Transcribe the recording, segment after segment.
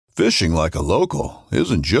Fishing like a local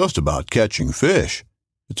isn't just about catching fish.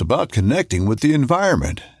 It's about connecting with the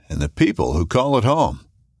environment and the people who call it home.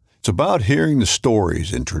 It's about hearing the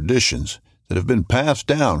stories and traditions that have been passed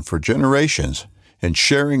down for generations and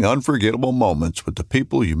sharing unforgettable moments with the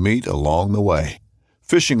people you meet along the way.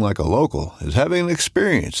 Fishing like a local is having an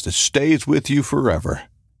experience that stays with you forever.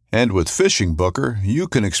 And with Fishing Booker, you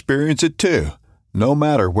can experience it too, no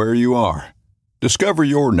matter where you are. Discover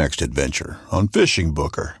your next adventure on Fishing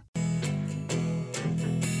Booker.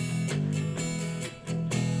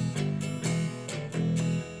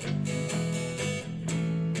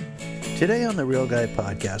 Today on the Real Guy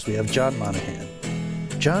Podcast, we have John Monahan.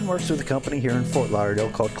 John works with a company here in Fort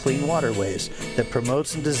Lauderdale called Clean Waterways that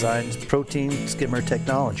promotes and designs protein skimmer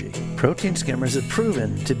technology. Protein skimmers have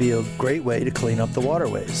proven to be a great way to clean up the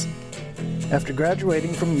waterways. After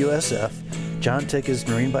graduating from USF, John took his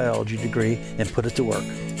marine biology degree and put it to work.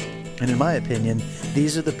 And in my opinion,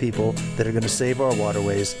 these are the people that are going to save our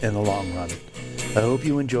waterways in the long run. I hope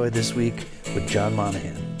you enjoy this week with John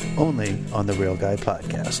Monahan, only on the Real Guy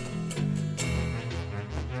Podcast.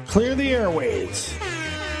 Clear the airways.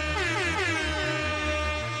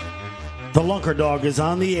 The Lunker Dog is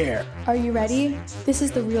on the air. Are you ready? This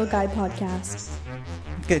is the Real Guy Podcast.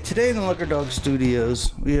 Okay, today in the Lunker Dog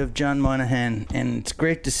Studios, we have John Monahan, and it's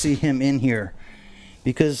great to see him in here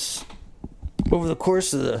because over the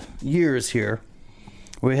course of the years here,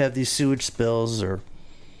 we have these sewage spills or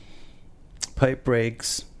pipe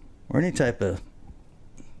breaks or any type of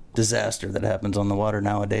disaster that happens on the water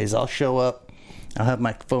nowadays. I'll show up, I'll have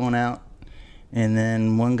my phone out, and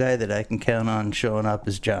then one guy that I can count on showing up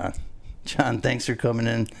is John. John, thanks for coming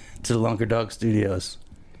in to the Lunker Dog Studios.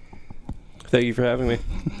 Thank you for having me.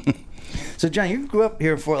 So, John, you grew up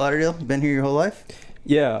here in Fort Lauderdale? Been here your whole life?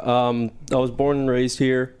 Yeah, I was born and raised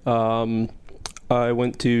here. I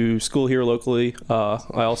went to school here locally. I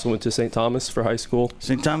also went to St. Thomas for high school.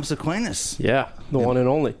 St. Thomas Aquinas. Yeah, the one and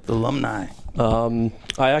only. The alumni. I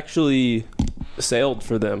actually sailed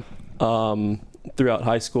for them throughout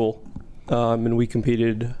high school, and we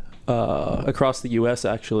competed across the U.S.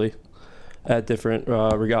 actually at different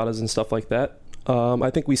regattas and stuff like that. I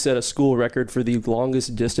think we set a school record for the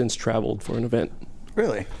longest distance traveled for an event.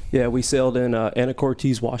 Really? Yeah, we sailed in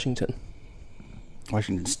Anacortes, Washington.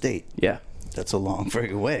 Washington State. Yeah. That's a long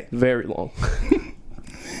freaking way. Very long.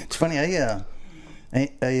 It's funny, I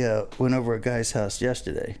went over a guy's house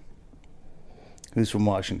yesterday who's from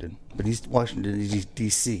Washington, but he's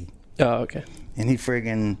D.C. Oh, okay. And he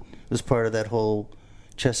friggin' was part of that whole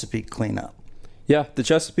Chesapeake cleanup. Yeah, the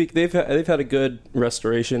Chesapeake, they've had a good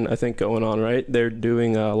restoration, I think, going on, right? They're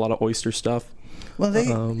doing a lot of oyster stuff. Well, they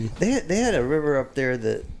had a river up there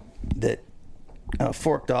that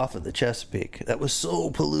forked off of the Chesapeake that was so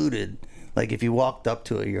polluted. Like if you walked up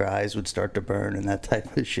to it, your eyes would start to burn and that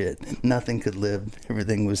type of shit. Nothing could live.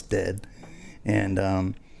 Everything was dead.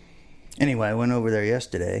 And anyway, I went over there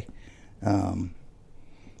yesterday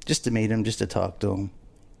just to meet him, just to talk to him.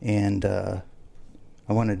 And I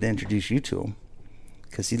wanted to introduce you to him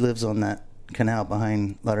because he lives on that canal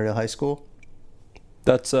behind Lauderdale High School.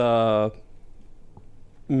 That's Middle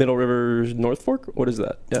River North Fork? What is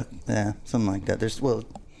that? Yeah, something like that.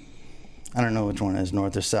 I don't know which one is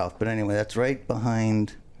north or south, but anyway, that's right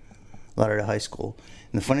behind Lauderdale High School.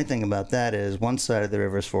 And the funny thing about that is one side of the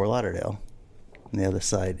river is Fort Lauderdale, and the other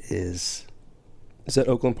side is... Is that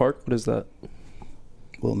Oakland Park? What is that?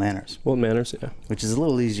 Wilton Manors. Wilton Manors, yeah. Which is a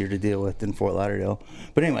little easier to deal with than Fort Lauderdale.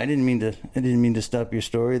 But anyway, I didn't mean to stop your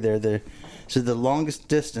story there. So the longest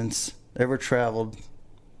distance ever traveled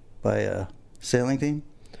by a sailing team?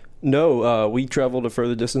 No, we traveled a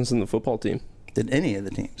further distance than the football team. Did any of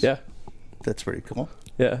the teams? Yeah. That's pretty cool.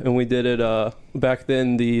 Yeah, and we did it, back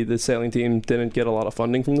then the sailing team didn't get a lot of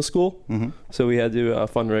funding from the school, so we had to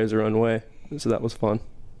fundraise our own way, so that was fun.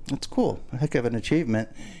 That's cool. A heck of an achievement.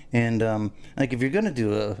 And like if you're going to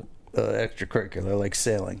do a extracurricular like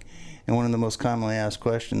sailing, and one of the most commonly asked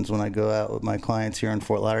questions when I go out with my clients here in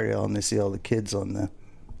Fort Lauderdale and they see all the kids on the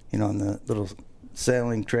little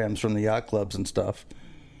sailing trams from the yacht clubs and stuff,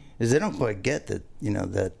 is they don't quite get that,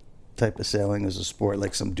 that type of sailing is a sport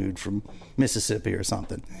like some dude from Mississippi or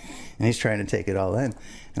something, and he's trying to take it all in.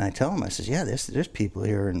 And I tell him, I says, yeah, there's people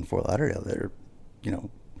here in Fort Lauderdale that are,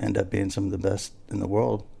 end up being some of the best in the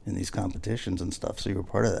world in these competitions and stuff. So you were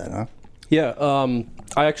part of that, huh? Yeah,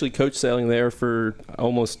 I actually coached sailing there for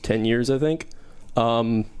almost 10 years, I think.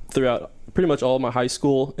 Throughout pretty much all of my high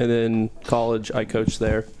school and then college, I coached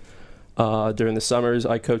there. During the summers,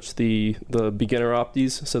 I coached the beginner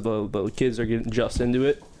opties, so the kids are getting just into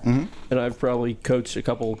it. Mm-hmm. And I've probably coached a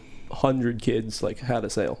couple hundred kids like how to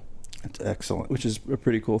sail. That's excellent. Which is a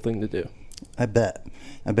pretty cool thing to do. I bet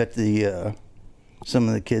the some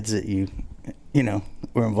of the kids that you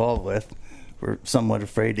were involved with were somewhat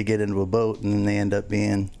afraid to get into a boat, and then they end up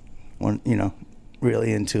being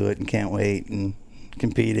really into it and can't wait and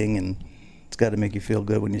competing, and it's got to make you feel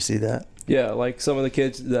good when you see that. Yeah, like some of the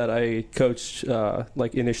kids that I coached,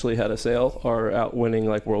 like initially had a sail, are out winning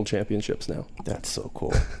like world championships now. That's so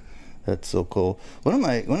cool. That's so cool.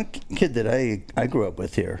 One kid that I grew up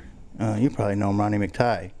with here, you probably know him, Ronnie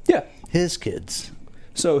McTighe. Yeah. His kids.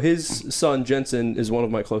 So his son Jensen is one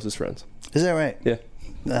of my closest friends. Is that right? Yeah.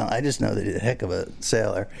 Well, I just know that he's a heck of a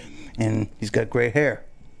sailor, and he's got gray hair.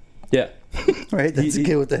 Yeah. Right? That's the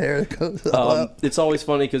kid with the hair that goes all up. It's always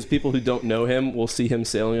funny because people who don't know him will see him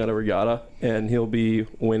sailing on a regatta, and he'll be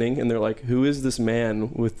winning, and they're like, who is this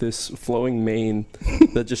man with this flowing mane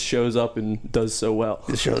that just shows up and does so well?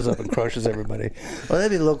 Just shows up and crushes everybody. Well,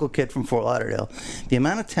 that'd be a local kid from Fort Lauderdale. The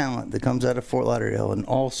amount of talent that comes out of Fort Lauderdale in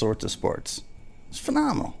all sorts of sports is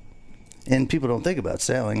phenomenal. And people don't think about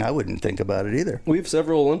sailing. I wouldn't think about it either. We have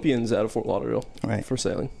several Olympians out of Fort Lauderdale for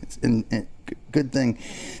sailing. It's good thing.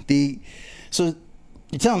 So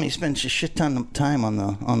you're telling me you spent a shit ton of time on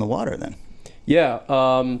the water then? Yeah,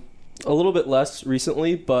 a little bit less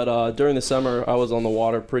recently, but during the summer I was on the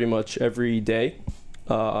water pretty much every day.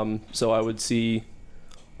 So I would see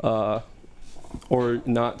or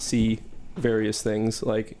not see various things.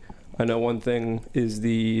 Like I know one thing is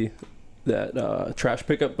that trash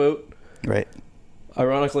pickup boat. Right.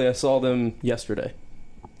 Ironically, I saw them yesterday.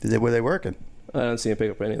 Were they working? I didn't see them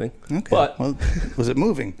pick up anything. Okay. But well, was it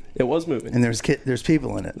moving? It was moving. And there's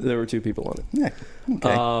people in it. There were 2 people on it. Yeah.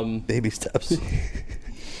 Okay. Baby steps.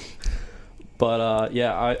 But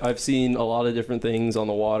yeah, I've seen a lot of different things on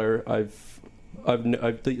the water. When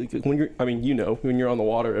you're on the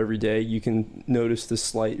water every day, you can notice the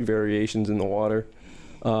slight variations in the water.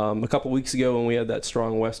 A couple weeks ago when we had that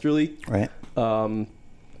strong westerly, right?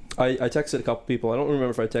 I texted a couple people. I don't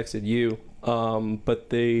remember if I texted you, but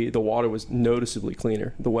the water was noticeably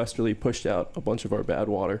cleaner. The westerly pushed out a bunch of our bad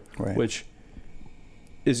water, right, which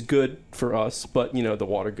is good for us, but the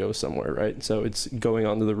water goes somewhere, right? So it's going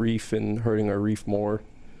onto the reef and hurting our reef more.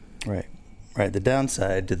 Right. The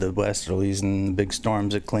downside to the westerlies and the big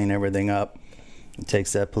storms that clean everything up, it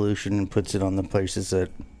takes that pollution and puts it on the places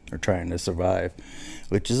that are trying to survive,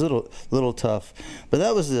 which is a little tough. But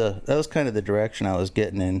that was kind of the direction I was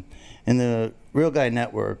getting in. In the Real Guy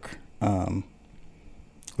Network,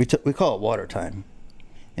 we call it water time,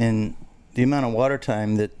 and the amount of water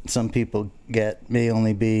time that some people get may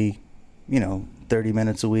only be 30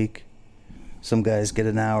 minutes a week. Some guys get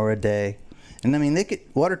an hour a day. And I mean,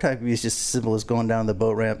 water time can be just as simple as going down the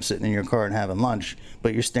boat ramp, sitting in your car and having lunch,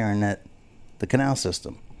 but you're staring at the canal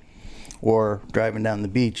system. Or driving down the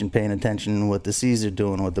beach and paying attention to what the seas are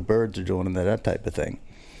doing, what the birds are doing, and that type of thing.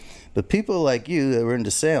 But people like you that were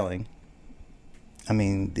into sailing, I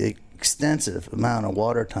mean, the extensive amount of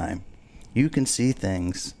water time, you can see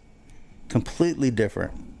things completely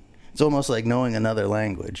different. It's almost like knowing another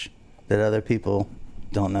language that other people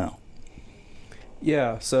don't know.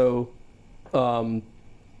 Yeah, so I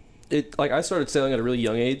started sailing at a really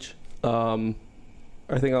young age.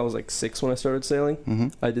 I think I was like 6 when I started sailing. Mm-hmm.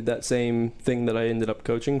 I did that same thing that I ended up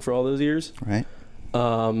coaching for all those years. Right.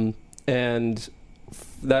 And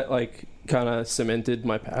that kind of cemented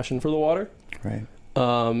my passion for the water. Right.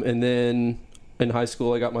 And then in high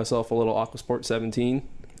school, I got myself a little Aquasport 17.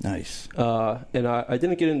 Nice. And I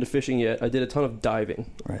didn't get into fishing yet. I did a ton of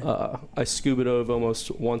diving. Right. I scuba dove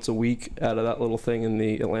almost once a week out of that little thing in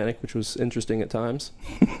the Atlantic, which was interesting at times.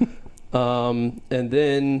 And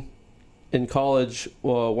then in college,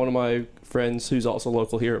 one of my friends who's also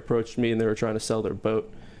local here approached me, and they were trying to sell their boat.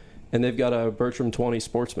 And they've got a Bertram 20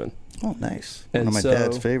 Sportsman. Oh, nice. And one of my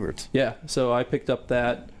dad's favorites. Yeah, so I picked up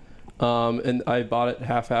that, and I bought it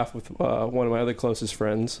half-half with one of my other closest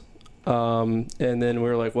friends. And then we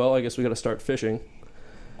were like, well, I guess we got to start fishing.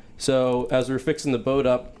 So as we were fixing the boat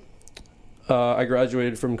up, I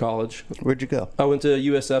graduated from college. Where'd you go? I went to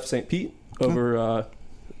USF St. Pete over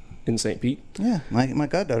in St. Pete. Yeah, my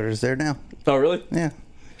goddaughter's there now. Oh, really? Yeah,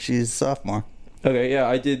 she's a sophomore. Okay, yeah,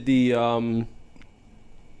 I did the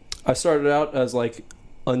I started out as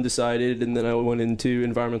undecided, and then I went into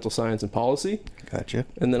environmental science and policy. Gotcha.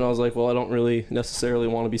 And then I was like, well, I don't really necessarily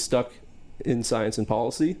want to be stuck in science and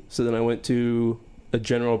policy. So then I went to a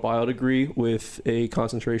general bio degree with a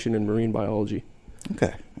concentration in marine biology.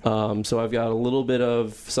 Okay. So I've got a little bit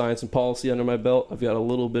of science and policy under my belt. I've got a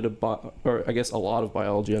little bit of, a lot of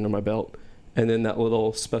biology under my belt. And then that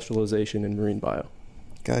little specialization in marine bio.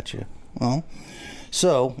 Gotcha. Well,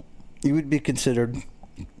 so you would be considered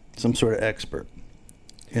some sort of expert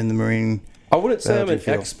in the marine I wouldn't say How I'm do you an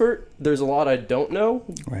feel? expert. There's a lot I don't know,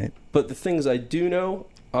 Right. but the things I do know,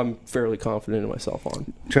 I'm fairly confident in myself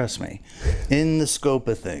on. Trust me. In the scope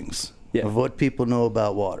of things, Yeah. of what people know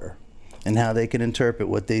about water and how they can interpret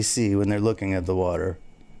what they see when they're looking at the water,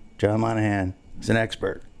 John Monahan is an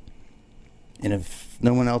expert. And if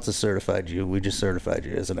no one else has certified you, we just certified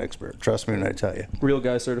you as an expert. Trust me when I tell you. Real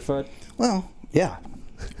guy certified? Well, yeah.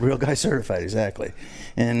 Real guy certified, exactly.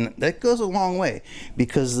 And that goes a long way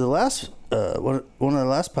because the last one of the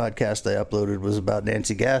last podcasts I uploaded was about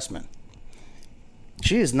Nancy Gassman.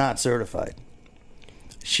 She is not certified.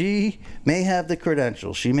 She may have the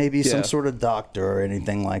credentials. She may be some Yeah. sort of doctor or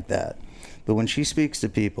anything like that. But when she speaks to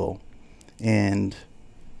people and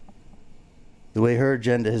the way her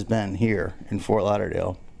agenda has been here in Fort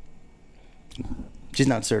Lauderdale, she's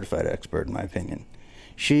not a certified expert in my opinion.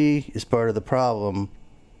 She is part of the problem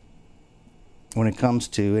when it comes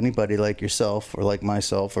to anybody like yourself or like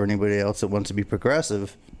myself or anybody else that wants to be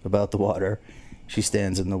progressive about the water. She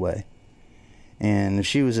stands in the way. And if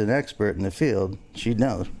she was an expert in the field, she'd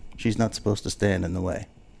know she's not supposed to stand in the way.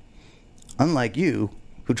 Unlike you,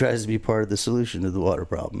 who tries to be part of the solution to the water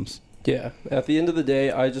problems. Yeah. At the end of the day,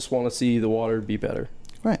 I just want to see the water be better.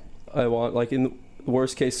 Right. I want, like, in the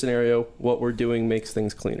worst case scenario, what we're doing makes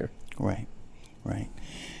things cleaner. Right. Right.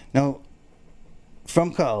 Now,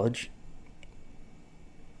 from college,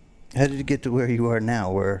 how did you get to where you are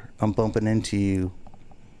now, where I'm bumping into you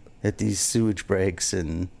at these sewage breaks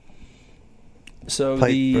and So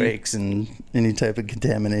pipe breaks and any type of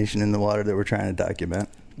contamination in the water that we're trying to document?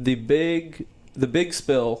 the big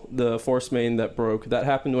spill, the force main that broke, that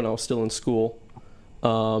happened when I was still in school.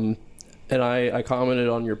 And I commented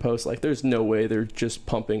on your post, like, there's no way they're just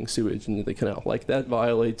pumping sewage into the canal. Like, that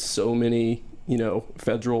violates so many,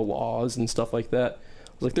 federal laws and stuff like that.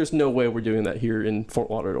 I was like, there's no way we're doing that here in Fort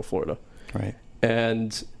Lauderdale, Florida. Right.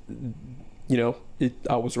 And,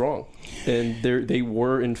 I was wrong. And they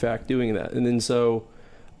were, in fact, doing that. And then so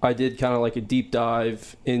I did kind of like a deep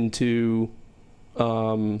dive into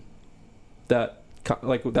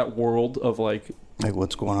that world of like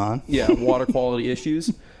what's going on? Yeah, water quality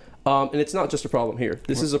issues. And it's not just a problem here.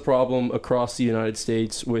 This is a problem across the United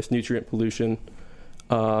States with nutrient pollution.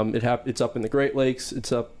 It's up in the Great Lakes.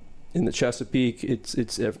 It's up in the Chesapeake.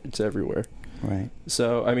 It's everywhere. Right.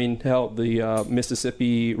 So, I mean, hell, the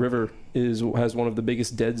Mississippi River has one of the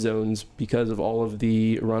biggest dead zones because of all of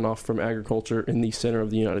the runoff from agriculture in the center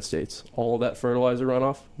of the United States. All of that fertilizer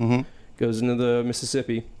runoff goes into the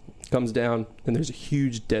Mississippi, comes down, and there's a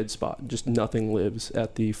huge dead spot. Just nothing lives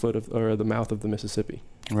at the foot of or the mouth of the Mississippi.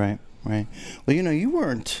 Right. Right. Well, you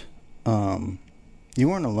weren't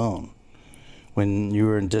alone when you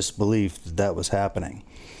were in disbelief that was happening.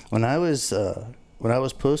 When I was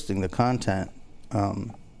posting the content,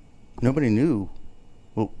 nobody knew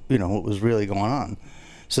what was really going on.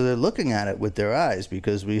 So they're looking at it with their eyes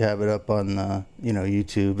because we have it up on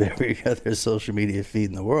YouTube, every other social media feed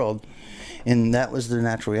in the world. And that was their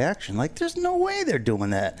natural reaction. Like, there's no way they're doing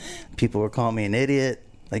that. People were calling me an idiot.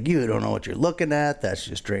 Like, you don't know what you're looking at. That's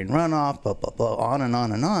just drain runoff, blah, blah, blah, on and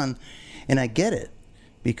on and on. And I get it.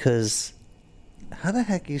 Because how the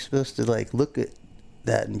heck are you supposed to, look at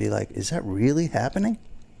that and be like, is that really happening?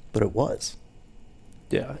 But it was.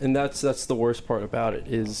 Yeah, and that's the worst part about it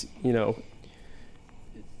is,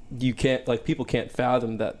 you can't, people can't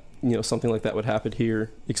fathom that, something like that would happen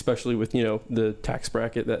here, especially with, the tax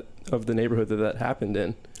bracket of the neighborhood that happened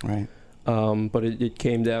in. Right. But it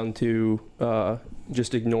came down to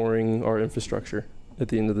just ignoring our infrastructure at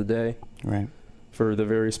the end of the day. Right. For the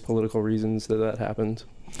various political reasons that happened.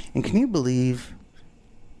 And can you believe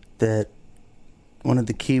that one of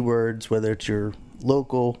the key words, whether it's your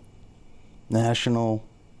local, national,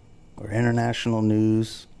 or international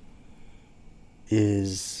news,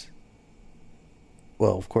 is,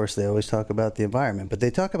 well, of course, they always talk about the environment, but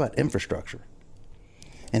they talk about infrastructure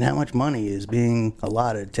and how much money is being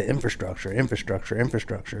allotted to infrastructure.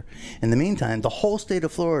 In the meantime, the whole state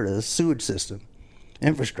of Florida's sewage system,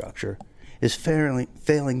 infrastructure, is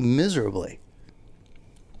failing miserably.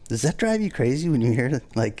 Does that drive you crazy when you hear it?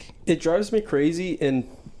 It drives me crazy, and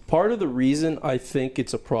part of the reason I think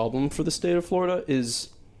it's a problem for the state of Florida is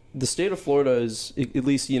the state of Florida is, at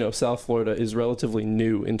least, South Florida is relatively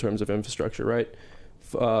new in terms of infrastructure, right?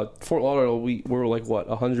 Fort Lauderdale, we're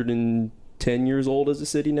 110 years old as a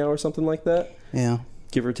city now or something like that. Yeah.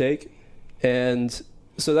 Give or take. And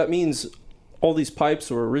so that means all these pipes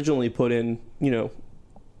were originally put in,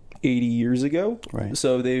 80 years ago. Right.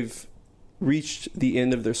 So they've reached the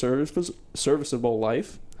end of their serviceable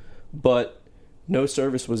life, but no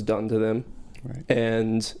service was done to them. Right.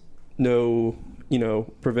 And no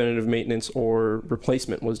preventative maintenance or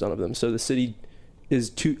replacement was done of them. So the city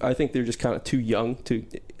is I think they're just kind of too young to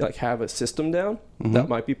like have a system down. That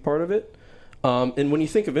might be part of it. And when you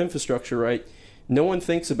think of infrastructure, right, no one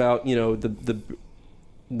thinks about,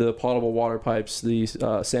 the potable water pipes, the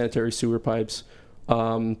sanitary sewer pipes,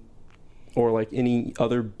 or like any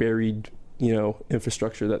other buried,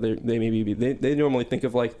 infrastructure that they may be. They normally think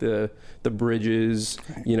of like the bridges,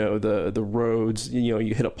 right. The roads. You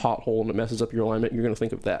hit a pothole and it messes up your alignment. You're going to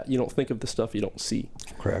think of that. You don't think of the stuff you don't see.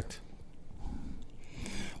 Correct.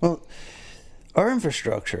 Well, our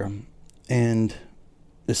infrastructure and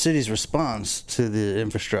the city's response to the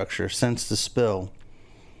infrastructure since the spill,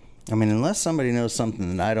 I mean, unless somebody knows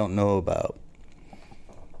something that I don't know about,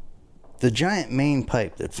 the giant main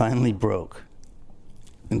pipe that finally broke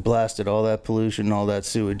and blasted all that pollution, all that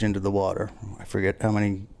sewage into the water. I forget how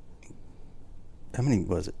many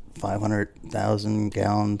was it? 500,000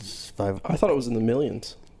 gallons? I thought it was in the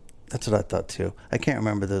millions. That's what I thought too. I can't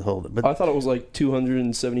remember the whole, but I thought it was like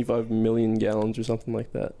 275 million gallons or something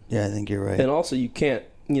like that. Yeah, I think you're right. And also, you can't,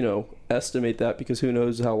 estimate that because who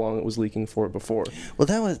knows how long it was leaking for before. Well,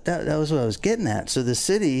 that was what I was getting at. So the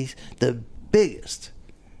city, the biggest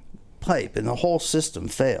pipe in the whole system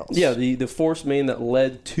fails. Yeah, the force main that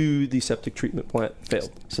led to the septic treatment plant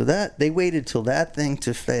failed. So that they waited till that thing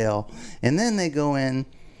to fail, and then they go in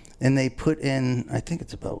and they put in, I think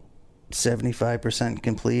it's about 75%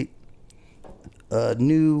 complete, a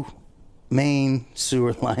new main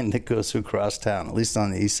sewer line that goes across town, at least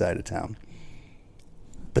on the east side of town.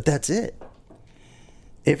 But that's it.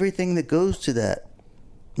 Everything that goes to that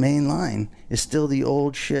main line is still the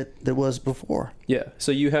old shit that was before. Yeah.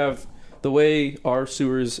 So you have the way our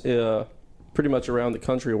sewers pretty much around the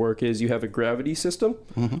country work is you have a gravity system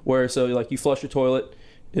where so like you flush a toilet,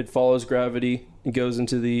 it follows gravity, it goes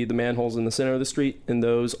into the manholes in the center of the street, and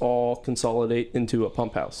those all consolidate into a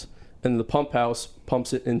pump house. And the pump house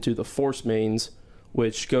pumps it into the force mains,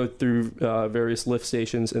 which go through various lift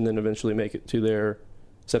stations and then eventually make it to their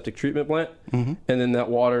septic treatment plant. And then that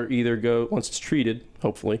water either once it's treated,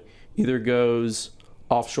 hopefully, either goes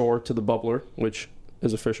offshore to the bubbler, which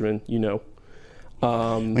as a fisherman,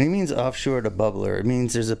 When he means offshore to bubbler, it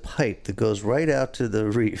means there's a pipe that goes right out to the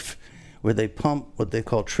reef where they pump what they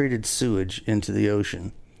call treated sewage into the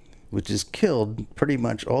ocean, which has killed pretty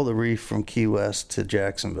much all the reef from Key West to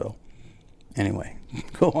Jacksonville. Anyway,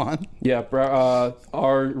 go on. Yeah,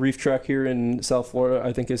 our reef track here in South Florida,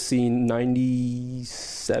 I think, has seen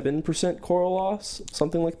 97% coral loss,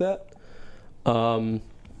 something like that. And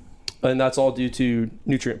that's all due to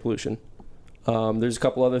nutrient pollution. There's a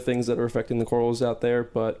couple other things that are affecting the corals out there,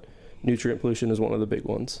 but nutrient pollution is one of the big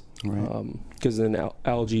ones. Right. Because then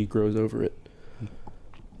algae grows over it.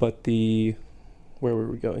 But where were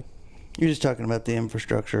we going? You're just talking about the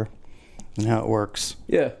infrastructure and how it works.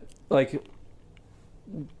 Yeah, like...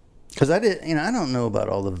 Because I don't know about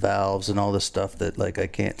all the valves and all the stuff that I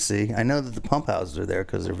can't see. I know that the pump houses are there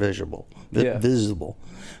because they're visible.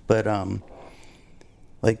 But when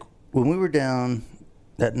we were down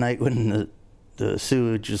that night when the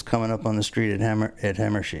sewage was coming up on the street at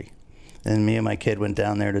Hemmershey, and me and my kid went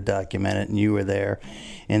down there to document it, and you were there,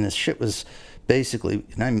 and the shit was basically,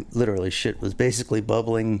 and I'm literally shit was basically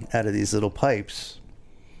bubbling out of these little pipes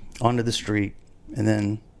onto the street, and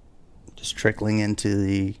then just trickling into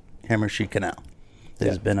the Hemmershey Canal that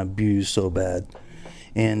has been abused so bad.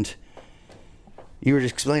 And you were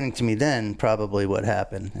just explaining to me then probably what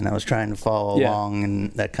happened, and I was trying to follow along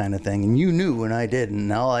and that kind of thing, and you knew when I did,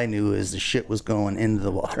 and all I knew is the shit was going into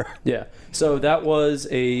the water. Yeah, so that was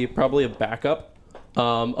probably a backup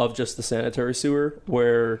of just the sanitary sewer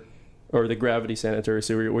or the gravity sanitary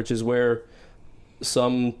sewer, which is where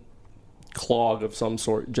some clog of some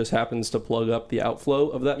sort just happens to plug up the outflow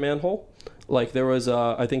of that manhole. Like there was,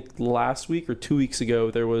 I think last week or 2 weeks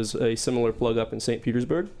ago, there was a similar plug up in St.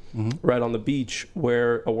 Petersburg, right on the beach,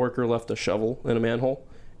 where a worker left a shovel in a manhole,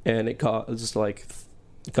 and it caused just like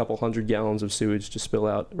a couple 100 gallons of sewage to spill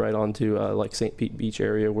out right onto St. Pete Beach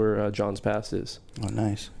area where John's Pass is. Oh,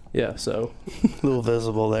 nice. Yeah, so a little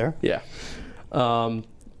visible there. Yeah. The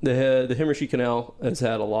Hemmershey Canal has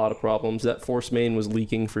had a lot of problems. That force main was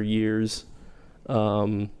leaking for years.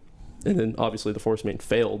 And then obviously the force main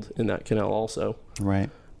failed in that canal also. Right.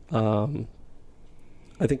 I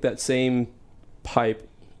think that same pipe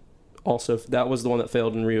also, that was the one that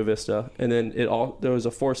failed in Rio Vista. And then there was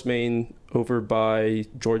a force main over by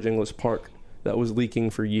George Inglis Park that was leaking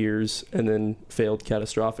for years and then failed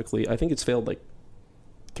catastrophically. I think it's failed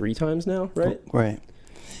 3 times now, right? Right.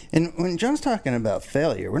 And when John's talking about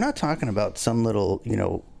failure, we're not talking about some little,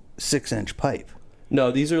 6-inch pipe. No,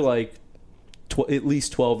 these are at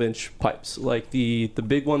least 12-inch pipes. Like the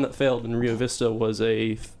big one that failed in Rio Vista was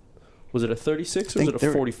it a 36 or was it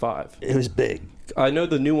a 45? It was big. I know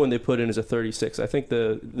the new one they put in is a 36. I think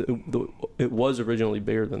it was originally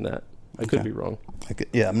bigger than that. I could be wrong.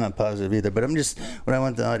 I'm not positive either. But what I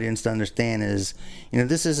want the audience to understand is,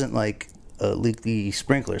 this isn't like a leaky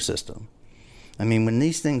sprinkler system. I mean, when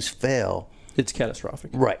these things fail, it's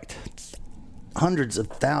catastrophic. Right. Hundreds of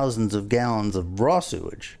thousands of gallons of raw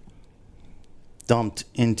sewage dumped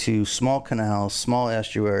into small canals, small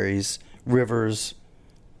estuaries, rivers,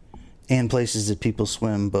 and places that people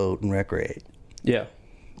swim, boat, and recreate. Yeah.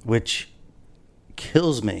 Which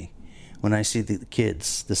kills me when I see the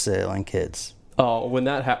kids, the sailing kids. Oh, when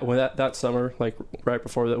that summer, like right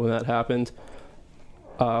before that, when that happened,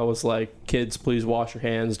 I was like, kids, please wash your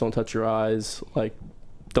hands, don't touch your eyes, like,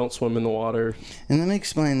 don't swim in the water. And let me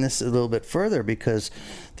explain this a little bit further, because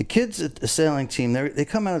the kids at the sailing team, they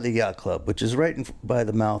come out of the yacht club, which is right by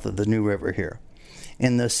the mouth of the New River here.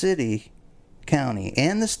 And the city, county,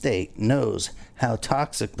 and the state knows how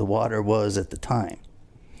toxic the water was at the time.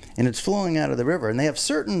 And it's flowing out of the river. And they have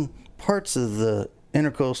certain parts of the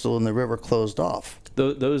intercoastal and the river closed off.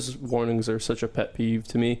 Those warnings are such a pet peeve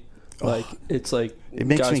to me. Like, it's like, it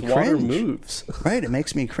makes guys, me water cringe. moves. Right, it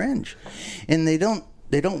makes me cringe. And they don't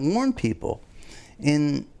warn people.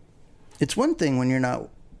 And it's one thing when you're not,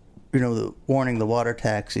 warning the water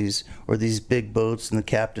taxis or these big boats and the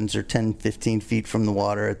captains are 10, 15 feet from the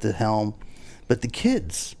water at the helm. But the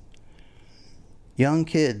kids, young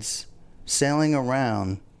kids, sailing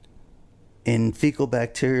around in fecal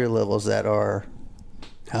bacteria levels that are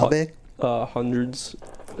how big? Hundreds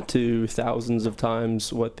to thousands of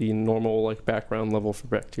times what the normal like background level for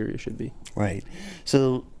bacteria should be. Right.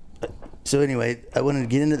 So anyway, I wanted to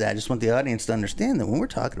get into that. I just want the audience to understand that when we're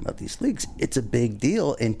talking about these leaks, it's a big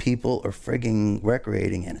deal, and people are frigging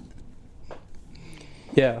recreating in it.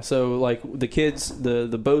 Yeah, so like the kids, the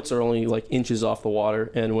boats are only like inches off the water,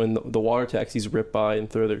 and when the water taxis rip by and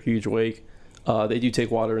throw their huge wake, they do take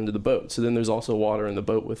water into the boat. So then there's also water in the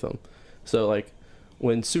boat with them. So like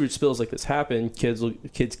when sewage spills like this happen,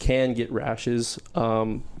 kids can get rashes.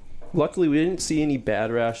 Luckily, we didn't see any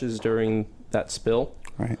bad rashes during that spill.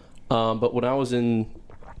 Right. But when I was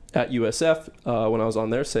at USF, when I was on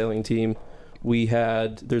their sailing team,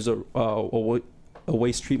 there's a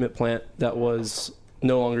waste treatment plant that was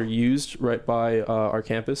no longer used right by our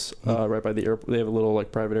campus, right by the airport. They have a little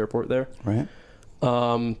like private airport there. Right.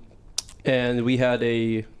 And we had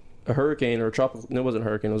a hurricane or a tropical, no, it wasn't a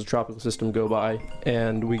hurricane, it was a tropical system go by,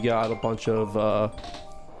 and we got a bunch of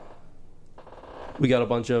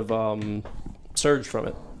surge from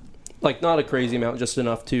it. Like, not a crazy amount, just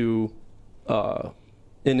enough to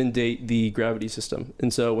inundate the gravity system.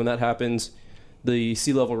 And so when that happens, the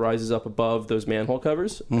sea level rises up above those manhole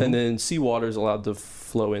covers, and then seawater is allowed to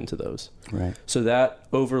flow into those. Right. So that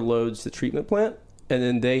overloads the treatment plant, and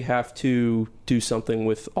then they have to do something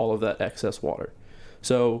with all of that excess water.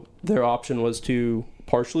 So their option was to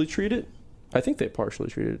partially treat it. I think they partially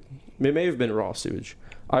treated it. It may have been raw sewage.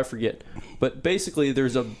 I forget. But basically,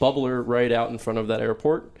 there's a bubbler right out in front of that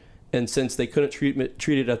airport, and since they couldn't treat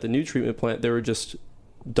it at the new treatment plant, they were just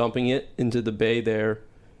dumping it into the bay there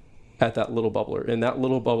at that little bubbler. And that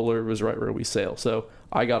little bubbler was right where we sail. So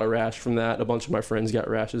I got a rash from that. A bunch of my friends got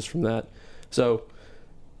rashes from that. So,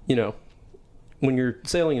 when you're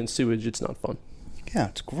sailing in sewage, it's not fun. Yeah,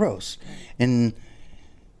 it's gross. And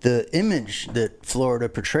the image that Florida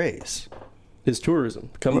portrays is tourism.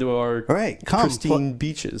 Come to our pristine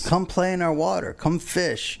beaches. Come play in our water. Come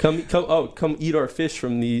fish. Come eat our fish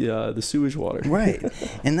from the sewage water. Right.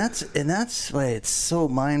 and that's why it's so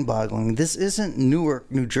mind-boggling. This isn't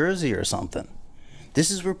Newark, New Jersey or something. This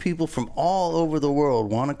is where people from all over the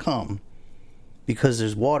world want to come because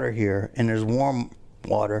there's water here, and there's warm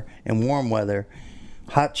water and warm weather,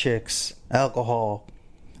 hot chicks, alcohol,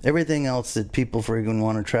 everything else that people freaking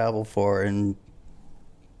want to travel for. And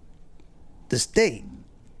the state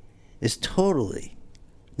is totally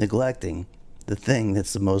neglecting the thing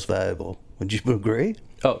that's the most valuable. Would you agree?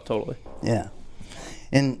 Oh, totally. Yeah.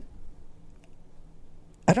 And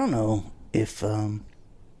I don't know if, at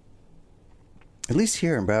least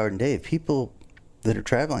here in Broward and Dave, people that are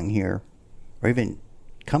traveling here are even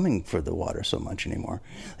coming for the water so much anymore.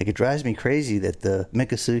 Like, it drives me crazy that the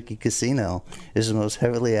Miccosukee Casino is the most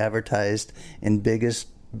heavily advertised and biggest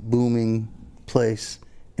booming place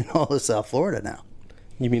in all of South Florida now.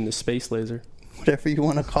 You mean the space laser? Whatever you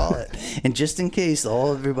want to call it. And just in case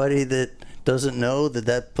everybody that doesn't know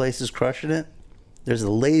that place is crushing it, there's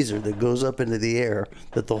a laser that goes up into the air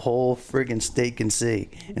that the whole friggin' state can see.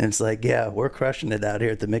 And it's like, yeah, we're crushing it out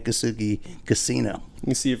here at the Miccosukee Casino. You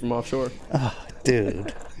can see it from offshore. Oh,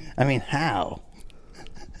 dude. I mean, how?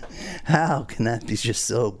 How can that be just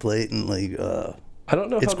so blatantly? I don't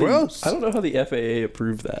know. It's gross. I don't know how the FAA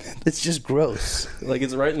approved that. It's just gross. Like,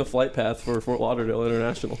 it's right in the flight path for Fort Lauderdale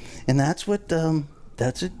International. And that's what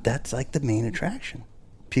that's like the main attraction.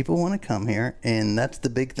 People want to come here, and that's the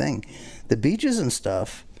big thing. The beaches and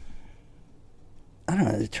stuff, I don't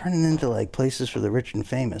know, they're turning into like places for the rich and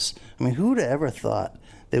famous. I mean, who would have ever thought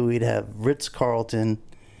that we'd have Ritz-Carlton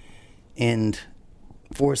and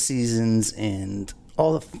Four Seasons and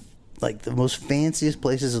all the most fanciest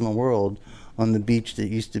places in the world on the beach that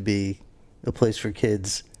used to be a place for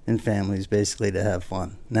kids and families basically to have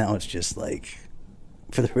fun. Now it's just like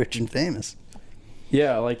for the rich and famous.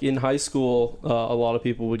 Yeah, like in high school, a lot of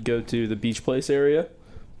people would go to the Beach Place area,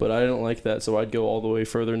 but I didn't like that, so I'd go all the way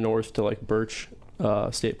further north to like Birch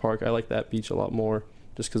State Park. I like that beach a lot more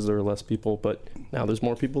just because there were less people, but now there's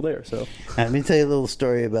more people there. So let me tell you a little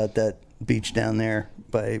story about that beach down there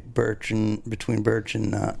by Birch and between Birch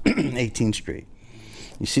and 18th Street.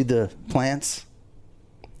 You see the plants?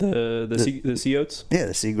 The sea oats? Yeah,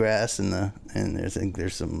 the seagrass and I think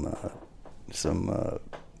there's some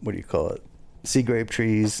what do you call it? Sea grape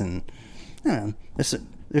trees, and you know,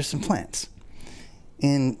 there's some plants.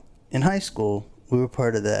 In high school, we were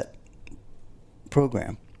part of that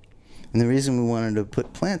program, and the reason we wanted to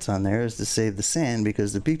put plants on there is to save the sand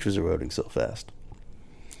because the beach was eroding so fast.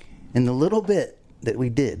 And the little bit that we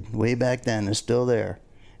did way back then is still there.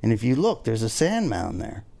 And if you look, there's a sand mound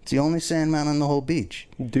there. It's the only sand mound on the whole beach.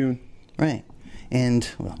 Dune. Right. And,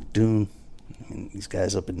 well, dune. I mean, these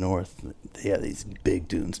guys up in north, they have these big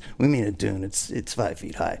dunes. We mean a dune. It's 5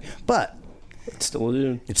 feet high. But it's still a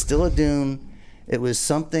dune. It's still a dune. It was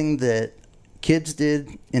something that kids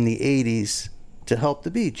did in the 80s to help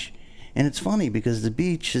the beach. And it's funny because the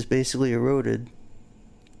beach has basically eroded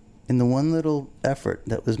in the one little effort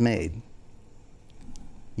that was made.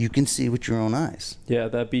 You can see with your own eyes. Yeah,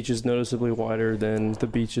 that beach is noticeably wider than the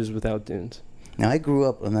beaches without dunes. Now, I grew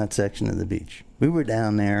up on that section of the beach. We were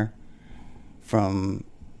down there from,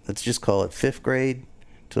 let's just call it 5th grade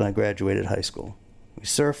till I graduated high school. We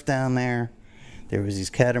surfed down there. There was these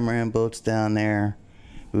catamaran boats down there.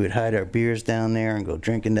 We would hide our beers down there and go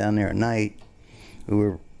drinking down there at night. We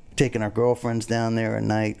were taking our girlfriends down there at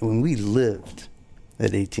night when we lived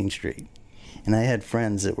at 18th Street. And I had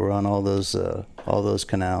friends that were on all those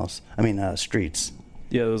canals. I mean, streets.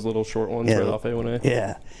 Yeah, those little short ones right off A1A.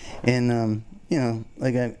 Yeah. And, you know,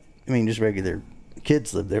 like, I mean, just regular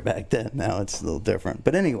kids lived there back then. Now it's a little different.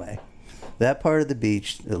 But anyway, that part of the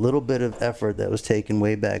beach, a little bit of effort that was taken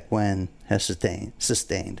way back when has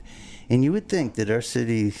sustained. And you would think that our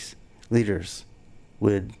city's leaders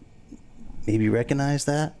would maybe recognize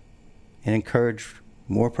that and encourage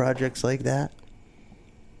more projects like that.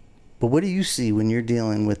 But what do you see when you're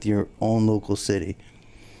dealing with your own local city?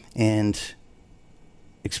 And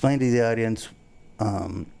explain to the audience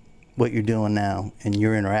what you're doing now and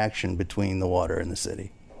your interaction between the water and the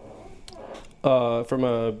city. From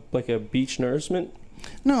a beach nourishment?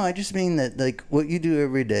 No, I just mean that like what you do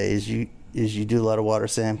every day is you do a lot of water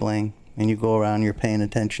sampling and you go around, you're paying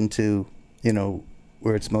attention to, you know,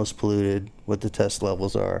 where it's most polluted, what the test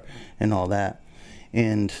levels are, and all that.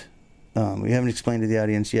 And we haven't explained to the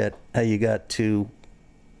audience yet how you got to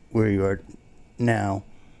where you are now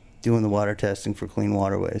doing the water testing for clean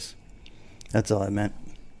waterways. That's all I meant.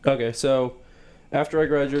 Okay, so after I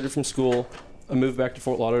graduated from school, I moved back to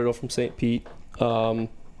Fort Lauderdale from St. Pete. While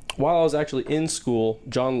I was actually in school,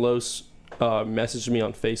 John Lose messaged me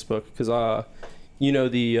on Facebook because you know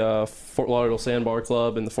the Fort Lauderdale Sandbar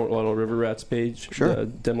Club and the Fort Lauderdale River Rats page, sure, the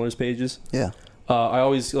Demlers pages. Yeah. I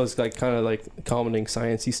always was like kind of like commenting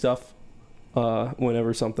sciencey stuff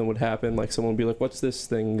whenever something would happen. Like someone would be like, "What's this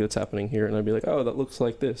thing that's happening here?" And I'd be like, "Oh, that looks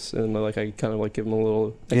like this." And like I kind of like give them a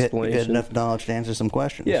little explanation. You had enough knowledge to answer some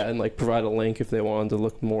questions. Yeah, and like provide a link if they wanted to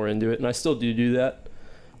look more into it. And I still do that.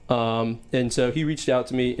 And so he reached out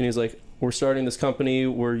to me and he's like, "We're starting this company.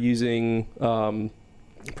 We're using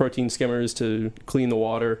protein skimmers to clean the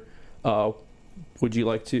water. Would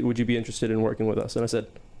you be interested in working with us?" And I said,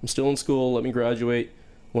 "I'm still in school. Let me graduate.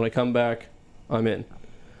 When I come back, I'm in."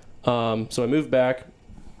 So I moved back.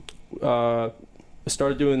 I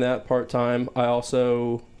started doing that part-time. I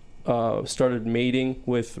also started mating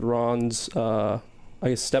with Ron's,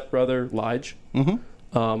 stepbrother, Lige.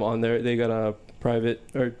 Mm-hmm. On there, they got a private,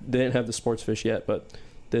 or they didn't have the sports fish yet, but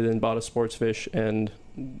they then bought a sports fish, and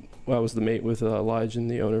I was the mate with Lige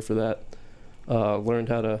and the owner for that. Learned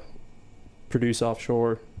how to produce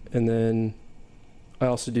offshore, and then I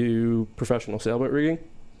also do professional sailboat rigging.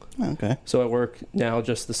 Okay. So I work now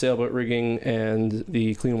just the sailboat rigging and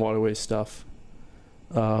the clean waterways stuff.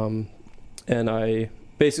 And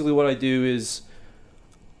what I do is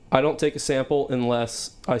I don't take a sample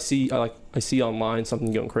unless I see online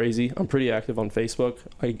something going crazy. I'm pretty active on Facebook.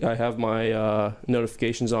 I have my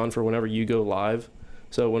notifications on for whenever you go live.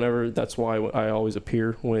 So that's why I always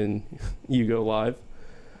appear when you go live.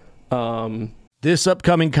 This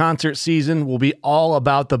upcoming concert season will be all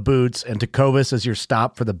about the boots, and Tecovas is your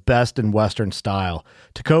stop for the best in Western style.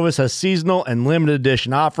 Tecovas has seasonal and limited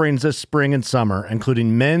edition offerings this spring and summer,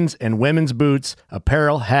 including men's and women's boots,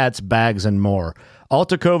 apparel, hats, bags, and more. All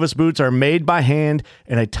Tecovas boots are made by hand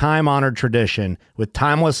in a time-honored tradition with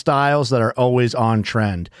timeless styles that are always on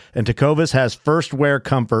trend. And Tecovas has first wear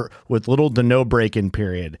comfort with little to no break-in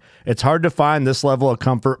period. It's hard to find this level of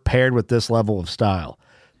comfort paired with this level of style.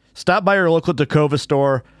 Stop by your local Tecovas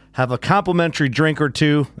store, have a complimentary drink or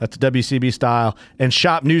two, that's WCB style, and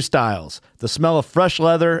shop new styles. The smell of fresh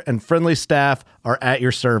leather and friendly staff are at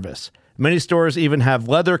your service. Many stores even have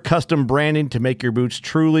leather custom branding to make your boots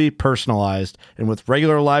truly personalized. And with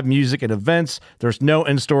regular live music and events, there's no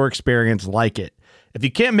in-store experience like it. If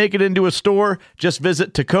you can't make it into a store, just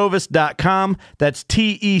visit tecovas.com. That's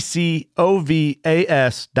TECOVAS.com.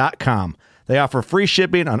 They offer free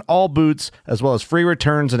shipping on all boots, as well as free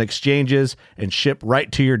returns and exchanges, and ship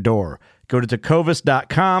right to your door. Go to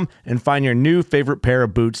tecovas.com and find your new favorite pair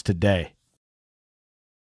of boots today.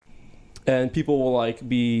 And people will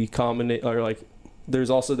be commenting, or there's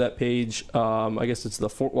also that page, I guess it's the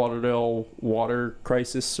Fort Lauderdale water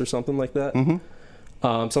crisis or something like that.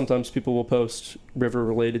 Mm-hmm. Sometimes people will post river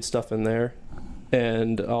related stuff in there,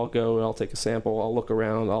 and I'll take a sample, I'll look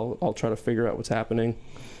around, I'll try to figure out what's happening.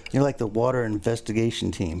 You're like the water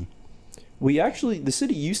investigation team. The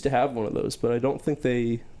city used to have one of those, but I don't think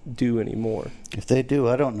they do anymore. If they do,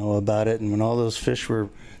 I don't know about it. And when all those fish were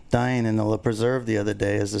dying in the La Preserve the other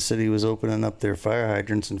day as the city was opening up their fire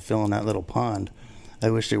hydrants and filling that little pond, I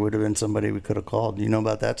wish there would have been somebody we could have called. Do you know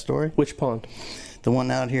about that story? Which pond? The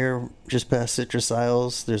one out here just past Citrus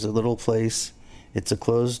Isles. There's a little place. It's a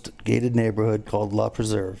closed, gated neighborhood called La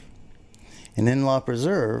Preserve. And in La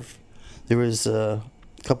Preserve, there was a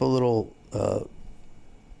couple little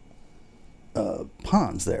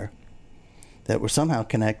ponds there that were somehow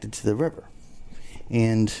connected to the river.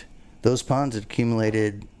 And those ponds had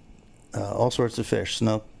accumulated all sorts of fish,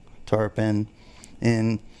 snook, tarpon,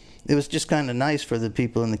 and it was just kind of nice for the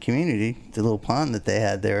people in the community. The little pond that they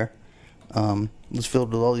had there was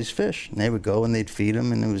filled with all these fish, and they would go and they'd feed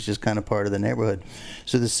them, and it was just kind of part of the neighborhood.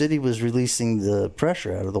 So the city was releasing the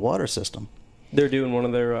pressure out of the water system. They're doing one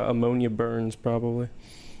of their ammonia burns, probably.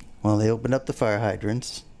 Well, they opened up the fire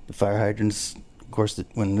hydrants. The fire hydrants, of course,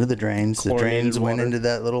 went into the drains. The drains went into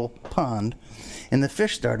that little pond, and the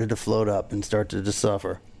fish started to float up and started to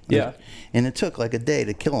suffer. Yeah. And it took like a day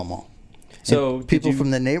to kill them all. So and people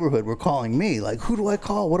from the neighborhood were calling me, like, who do I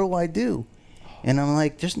call? What do I do? And I'm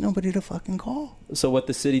like, there's nobody to fucking call. So what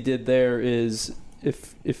the city did there is,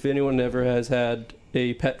 if anyone ever has had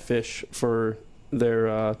a pet fish for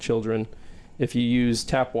their children, if you use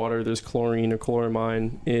tap water, there's chlorine or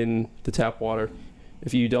chloramine in the tap water.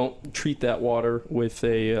 If you don't treat that water with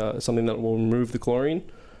something that will remove the chlorine,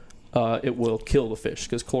 it will kill the fish,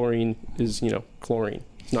 because chlorine is, chlorine.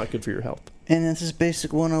 It's not good for your health. And this is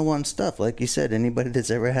basic 101 stuff. Like you said, anybody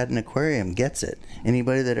that's ever had an aquarium gets it.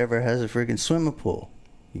 Anybody that ever has a freaking swimming pool,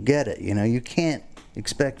 you get it. You can't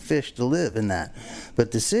expect fish to live in that.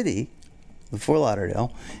 But the city, Fort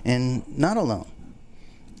Lauderdale, and not alone,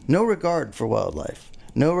 no regard for wildlife,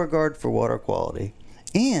 no regard for water quality.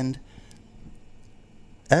 And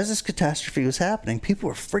as this catastrophe was happening, people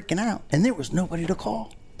were freaking out, and there was nobody to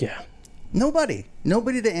call. Yeah. Nobody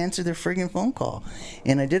to answer their friggin' phone call.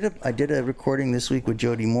 And I did a recording this week with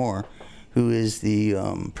Jody Moore, who is the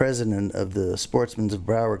president of the Sportsmen's of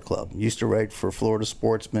Broward Club. Used to write for Florida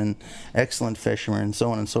Sportsman, excellent fisherman, and so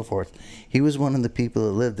on and so forth. He was one of the people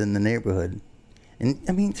that lived in the neighborhood. And,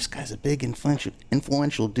 I mean, this guy's a big,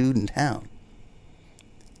 influential dude in town.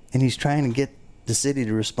 And he's trying to get the city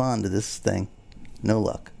to respond to this thing. No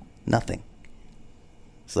luck. Nothing.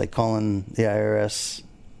 It's like calling the IRS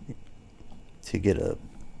to get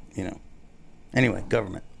anyway,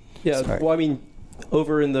 government. Yeah, Sorry. well, I mean,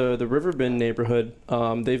 over in the Riverbend neighborhood,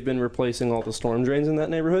 they've been replacing all the storm drains in that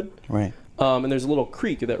neighborhood. Right. And there's a little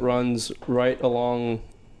creek that runs right along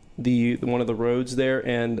the one of the roads there,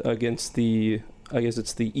 and against I guess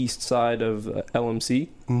it's the east side of LMC,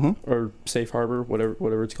 or Safe Harbor,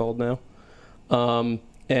 whatever it's called now.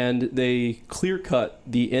 And they clear cut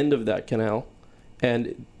the end of that canal,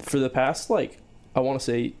 and for the past, I want to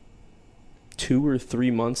say 2 or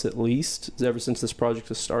 3 months at least, ever since this project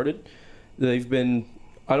has started, they've been,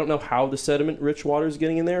 I don't know how the sediment-rich water is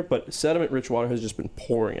getting in there, but sediment-rich water has just been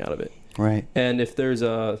pouring out of it. Right. And if there's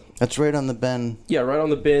that's right on the bend. Yeah, right on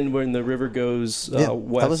the bend when the river goes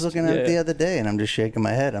west. I was looking at it the other day, and I'm just shaking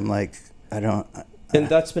my head. I'm like, and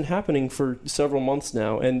that's been happening for several months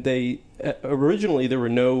now. And they originally there were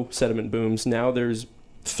no sediment booms. Now there's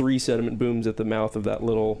 3 sediment booms at the mouth of that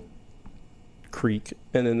little creek,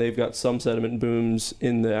 and then they've got some sediment booms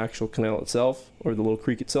in the actual canal itself, or the little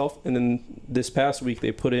creek itself. And then this past week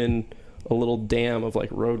they put in a little dam of like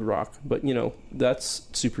road rock, but that's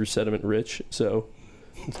super sediment rich, so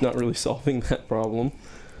it's not really solving that problem.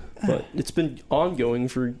 But it's been ongoing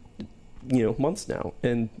for months now,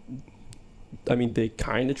 and I mean they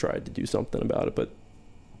kind of tried to do something about it, but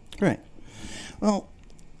right. Well,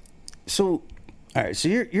 so all right, so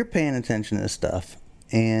you're paying attention to this stuff,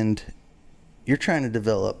 and you're trying to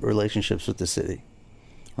develop relationships with the city,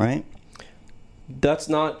 right? That's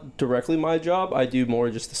not directly my job. I do more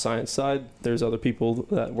just the science side. There's other people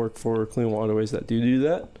that work for Clean Waterways that do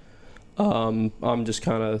that. I'm just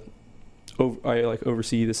kind of, I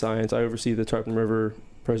oversee the science. I oversee the Tarpon River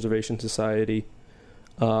Preservation Society,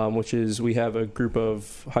 which is, we have a group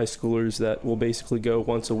of high schoolers that will basically go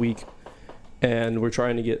once a week, and we're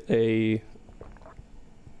trying to get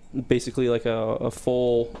basically like a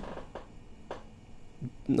full,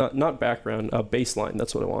 not background, a baseline,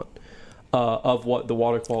 that's what I want, of what the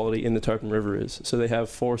water quality in the Tarpon River is. So they have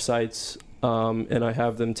 4 sites, and I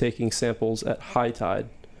have them taking samples at high tide,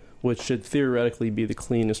 which should theoretically be the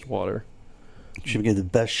cleanest water. Should give the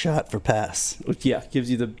best shot for pass. Yeah, gives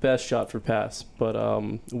you the best shot for pass, but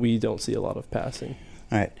we don't see a lot of passing.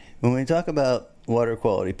 All right. When we talk about water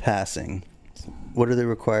quality passing, what are the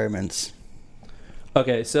requirements?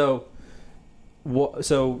 Okay, so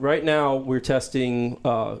right now we're testing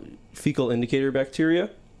fecal indicator bacteria,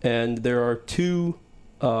 and there are 2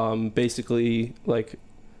 basically like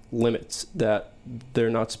limits that they're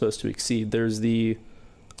not supposed to exceed. There's the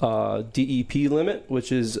DEP limit,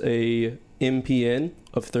 which is a MPN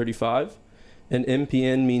of 35, and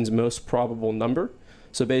MPN means most probable number.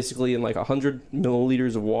 So basically in like 100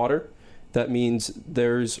 milliliters of water, that means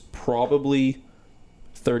there's probably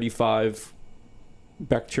 35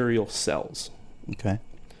 bacterial cells. Okay.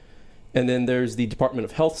 And then there's the Department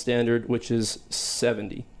of Health standard, which is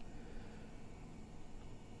 70.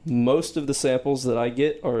 Most of the samples that I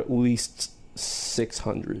get are at least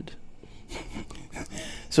 600.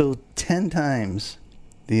 So 10 times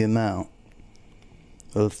the amount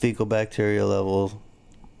of fecal bacteria level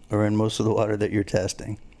are in most of the water that you're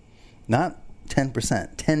testing. Not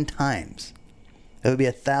 10%, 10 times. That would be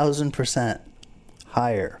 1,000%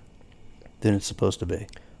 higher than it's supposed to be.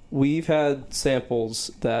 We've had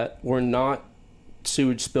samples that were not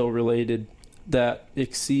sewage spill related that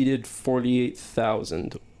exceeded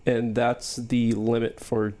 48,000, and that's the limit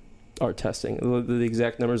for our testing. The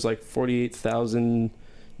exact number is like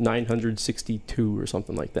 48,962 or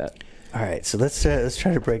something like that. All right, so let's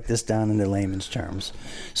try to break this down into layman's terms.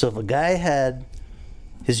 So if a guy had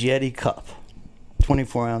his Yeti cup,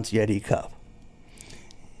 24-ounce Yeti cup,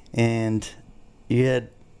 and you had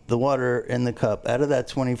the water in the cup, out of that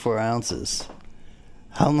 24 ounces,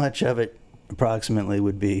 how much of it approximately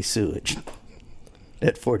would be sewage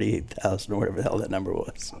at 48,000 or whatever the hell that number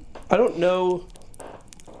was? I don't know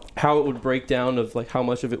how it would break down of like how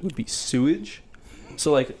much of it would be sewage.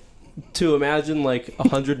 So like to imagine like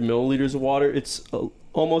 100 milliliters of water, it's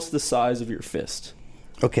almost the size of your fist.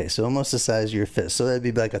 Okay, so almost the size of your fist. So that'd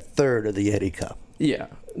be like a third of the Yeti cup. Yeah,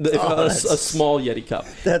 a small Yeti cup.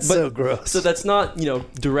 That's so gross. So that's not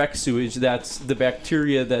direct sewage. That's the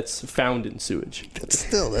bacteria that's found in sewage. That's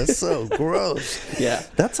so gross. Yeah,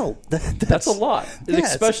 that's a lot, yeah,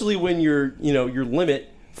 especially when your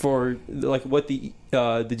limit for like what the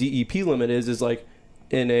DEP limit is like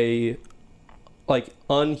in a like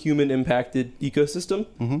unhuman impacted ecosystem.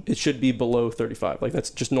 Mm-hmm. It should be below 35. Like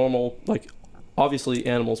that's just normal. Like obviously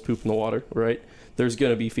animals poop in the water, right? There's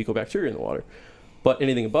going to be fecal bacteria in the water. But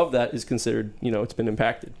anything above that is considered, it's been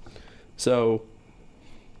impacted. So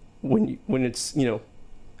when it's,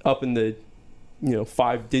 up in the,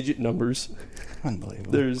 5-digit numbers,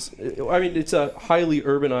 unbelievable. It's a highly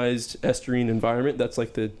urbanized estuarine environment. That's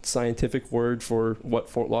like the scientific word for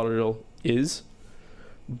what Fort Lauderdale is.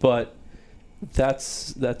 But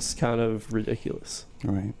that's kind of ridiculous.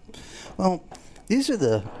 All right. Well, these are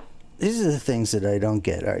the things that I don't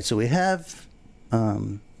get. All right. So we have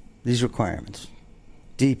these requirements.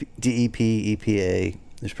 DEP, EPA,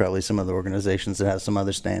 there's probably some other organizations that have some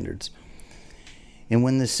other standards. And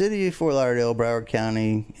when the city of Fort Lauderdale, Broward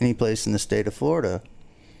County, any place in the state of Florida,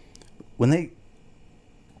 when they,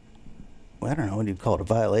 I don't know, what do you call it, a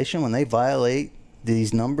violation? When they violate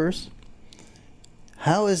these numbers,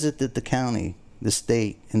 how is it that the county, the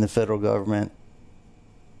state, and the federal government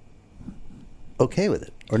okay with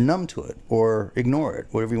it, or numb to it, or ignore it,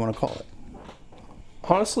 whatever you want to call it?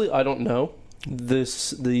 Honestly, I don't know. The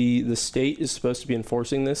state is supposed to be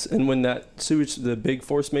enforcing this, and when that the big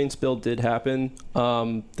force main spill did happen,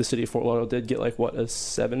 the city of Fort Lauderdale did get like what, a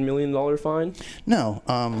 $7 million fine? No,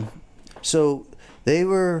 so they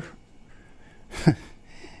were.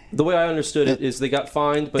 The way I understood it is they got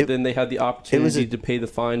fined, but then they had the opportunity to pay the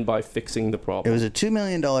fine by fixing the problem. It was a $2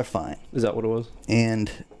 million fine. Is that what it was?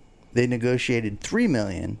 And they negotiated $3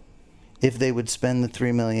 million if they would spend the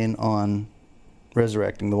 $3 million on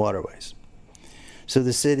resurrecting the waterways. So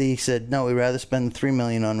the city said, no, we'd rather spend the $3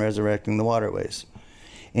 million on resurrecting the waterways.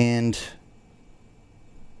 And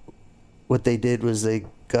what they did was they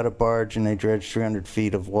got a barge and they dredged 300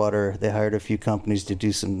 feet of water. They hired a few companies to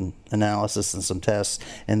do some analysis and some tests,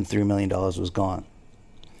 and $3 million was gone.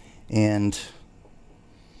 And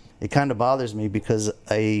it kind of bothers me because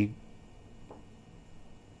I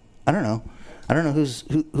don't know. I don't know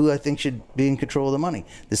who I think should be in control of the money.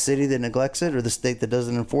 The city that neglects it or the state that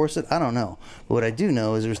doesn't enforce it? I don't know. But what I do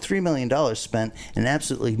know is there's $3 million spent and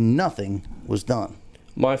absolutely nothing was done.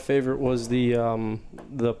 My favorite was the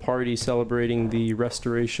party celebrating the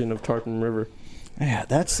restoration of Tarpon River. Yeah,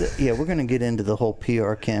 that's it. Yeah, we're going to get into the whole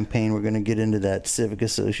PR campaign. We're going to get into that civic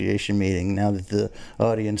association meeting now that the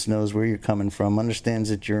audience knows where you're coming from, understands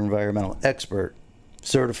that you're an environmental expert,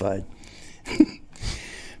 certified.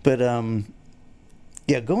 But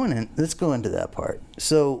yeah, let's go into that part.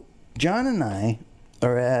 So John and I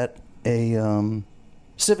are at a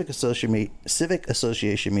civic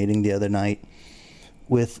association meeting the other night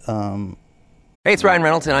with Hey, it's Ryan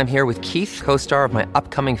Reynolds, and I'm here with Keith, co-star of my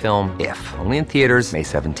upcoming film, If, only in theaters May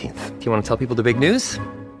 17th. Do you want to tell people the big news?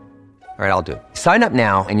 All right, I'll do it. Sign up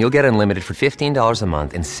now and you'll get unlimited for $15 a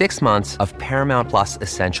month and 6 months of Paramount Plus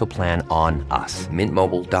Essential Plan on us.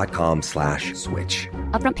 MintMobile.com/switch.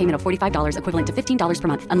 Upfront payment of $45 equivalent to $15 per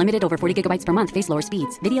month. Unlimited over 40 gigabytes per month. Face lower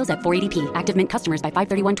speeds. Videos at 480p. Active Mint customers by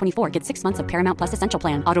 531.24 get 6 months of Paramount Plus Essential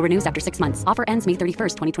Plan. Auto renews after 6 months. Offer ends May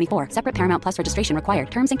 31st, 2024. Separate Paramount Plus registration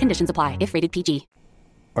required. Terms and conditions apply if rated PG.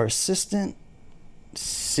 our assistant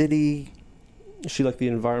city... Is she like the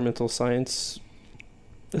environmental science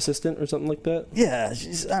assistant or something like that? Yeah,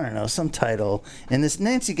 she's, I don't know, some title. And this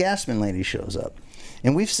Nancy Gassman lady shows up.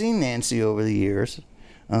 And we've seen Nancy over the years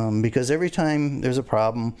because every time there's a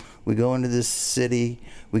problem, we go into this city,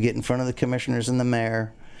 we get in front of the commissioners and the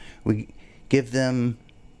mayor, we give them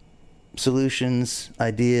solutions,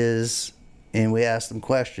 ideas, and we ask them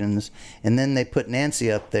questions. And then they put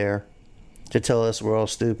Nancy up there to tell us we're all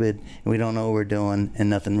stupid and we don't know what we're doing and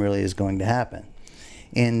nothing really is going to happen.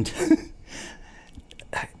 And...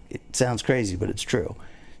 it sounds crazy, but it's true.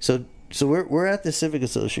 So we're at the Civic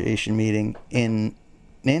Association meeting, and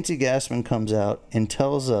Nancy Gassman comes out and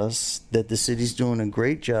tells us that the city's doing a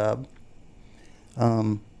great job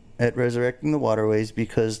at resurrecting the waterways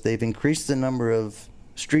because they've increased the number of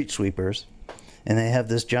street sweepers, and they have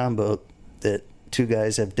this john boat that two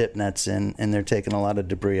guys have dip nets in, and they're taking a lot of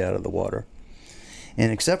debris out of the water.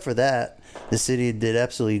 And except for that, the city did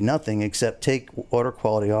absolutely nothing except take water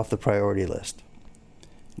quality off the priority list.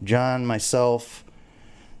 John, myself,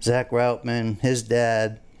 Zach Routman, his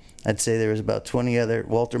dad, I'd say there was about 20 other,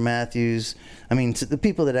 Walter Matthews. I mean, the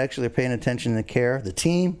people that actually are paying attention to care, the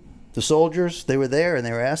team, the soldiers, they were there and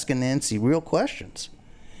they were asking Nancy real questions.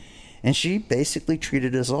 And she basically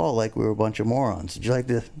treated us all like we were a bunch of morons. Would you like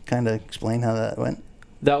to kind of explain how that went?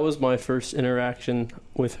 That was my first interaction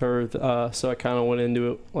with her, so I kind of went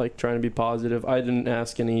into it like trying to be positive. I didn't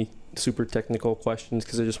ask any super technical questions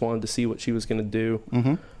because I just wanted to see what she was going to do.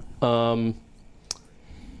 Mm-hmm.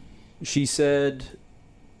 She said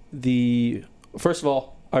first of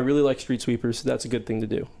all, I really like street sweepers, so that's a good thing to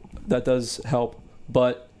do. That does help,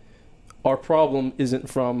 but our problem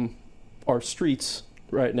isn't from our streets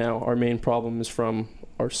right now. Our main problem is from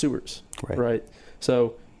our sewers, right?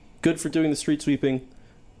 So good for doing the street sweeping,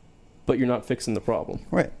 but you're not fixing the problem.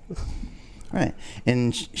 Right.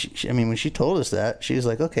 And she, I mean, when she told us that, she was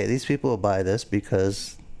like, okay, these people will buy this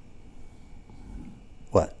because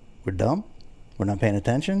what? We're dumb? We're not paying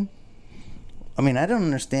attention? I mean, I don't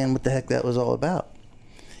understand what the heck that was all about.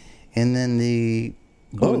 And then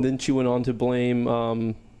and then she went on to blame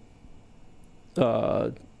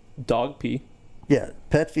dog pee. Yeah,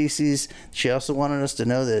 pet feces. She also wanted us to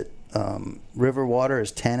know that river water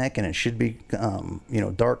is tannic and it should be,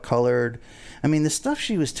 dark colored. I mean, the stuff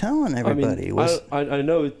she was telling everybody was... I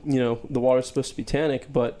know, the water's supposed to be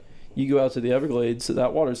tannic, but you go out to the Everglades,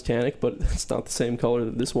 that water's tannic, but it's not the same color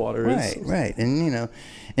that this water is. Right. And,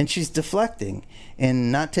 and she's deflecting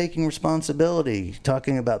and not taking responsibility,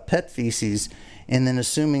 talking about pet feces, and then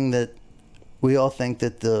assuming that we all think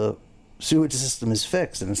that the sewage system is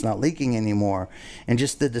fixed and it's not leaking anymore. And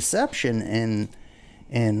just the deception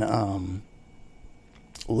and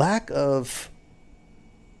lack of,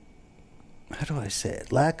 how do I say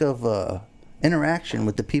it? Lack of interaction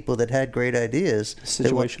with the people that had great ideas.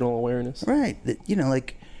 Situational awareness. Right. That,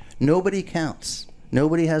 like nobody counts.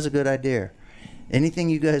 Nobody has a good idea. Anything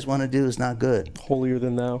you guys want to do is not good. Holier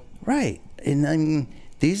than thou. Right. And I mean,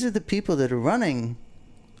 these are the people that are running.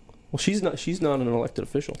 Well, she's not an elected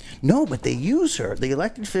official. No, but they use her. The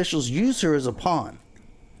elected officials use her as a pawn.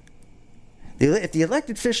 If the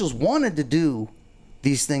elected officials wanted to do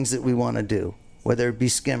these things that we want to do, whether it be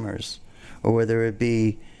skimmers or whether it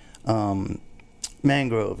be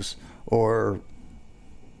mangroves or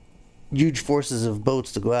huge forces of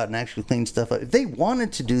boats to go out and actually clean stuff up, if they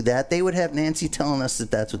wanted to do that, they would have Nancy telling us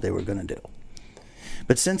that that's what they were going to do.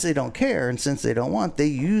 But since they don't care and since they don't want, they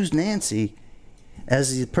use Nancy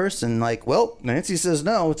as the person like, well, Nancy says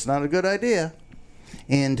no, it's not a good idea.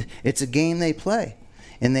 And it's a game they play.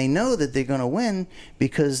 And they know that they're going to win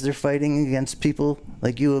because they're fighting against people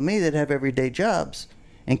like you and me that have everyday jobs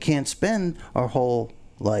and can't spend our whole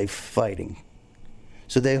life fighting.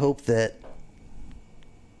 So they hope that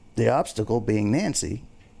the obstacle, being Nancy,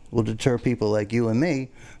 will deter people like you and me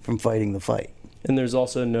from fighting the fight. And there's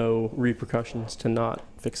also no repercussions to not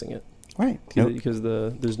fixing it. Right. Because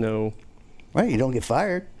there's no... Right, you don't get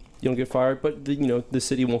fired. You don't get fired, but the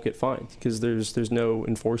city won't get fined because there's no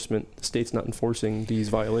enforcement. The state's not enforcing these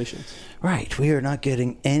violations. Right, we are not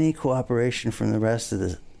getting any cooperation from the rest of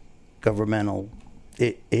the governmental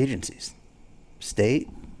agencies. State,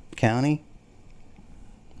 county,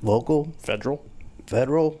 local,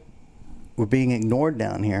 Federal. We're being ignored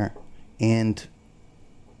down here, and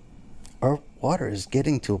our water is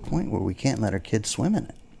getting to a point where we can't let our kids swim in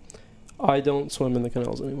it. I don't swim in the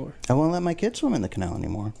canals anymore. I won't let my kids swim in the canal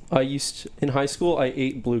anymore. In high school, I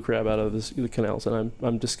ate blue crab out of the canals, and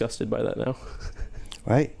I'm disgusted by that now.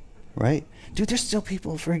 Right. Dude, there's still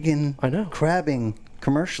people friggin' I know. crabbing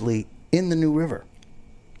commercially in the New River.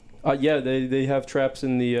 Yeah, they have traps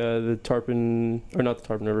in the Tarpon, or not the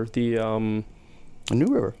Tarpon River, the New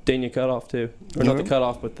River. Dania Cutoff too, or New not River? the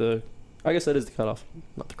cutoff, but I guess that is the cutoff,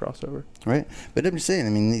 not the crossover. Right, but I'm just saying.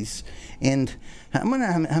 I mean, and how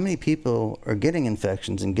many people are getting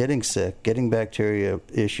infections and getting sick, getting bacteria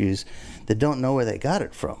issues that don't know where they got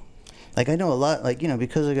it from? Like I know a lot. Like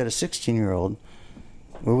because I got a 16-year-old,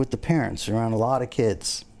 we're with the parents around a lot of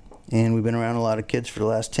kids, and we've been around a lot of kids for the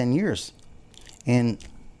last 10 years, and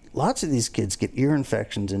lots of these kids get ear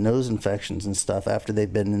infections and nose infections and stuff after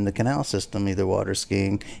they've been in the canal system, either water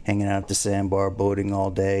skiing, hanging out at the sandbar, boating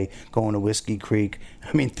all day, going to Whiskey Creek.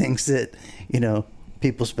 I mean, things that,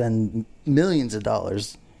 people spend millions of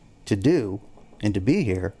dollars to do and to be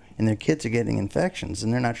here, and their kids are getting infections,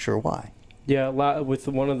 and they're not sure why. Yeah, with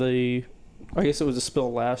one of I guess it was a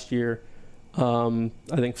spill last year, I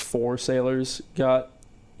think 4 sailors got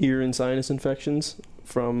ear and sinus infections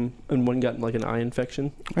and one got like an eye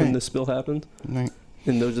infection when the spill happened. Right.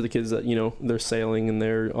 And those are the kids that, they're sailing and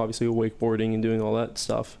they're obviously wakeboarding and doing all that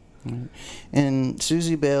stuff. Right. And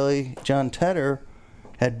Susie Bailey, John Tedder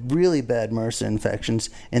had really bad MRSA infections,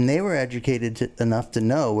 and they were educated enough to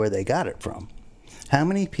know where they got it from. How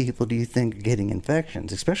many people do you think are getting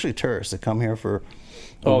infections, especially tourists that come here for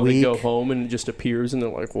a week? They go home and it just appears and they're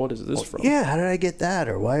like, what is this from? Yeah, how did I get that?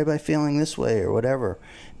 Or why am I feeling this way or whatever?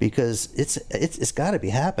 Because it's got to be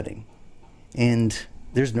happening. And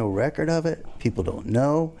there's no record of it. People don't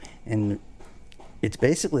know. And it's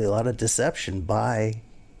basically a lot of deception by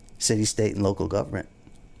city, state, and local government.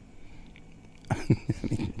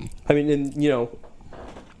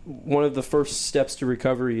 One of the first steps to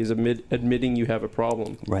recovery is admitting you have a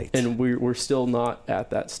problem. Right. And we're still not at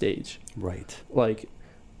that stage. Right. Like,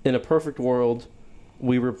 in a perfect world,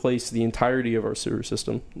 we replace the entirety of our sewer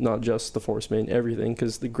system, not just the force main, everything,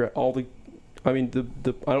 because I don't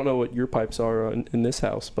know what your pipes are in this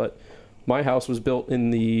house, but my house was built in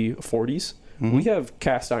the 40s. Mm-hmm. We have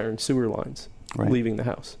cast iron sewer lines leaving the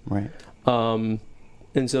house. Right.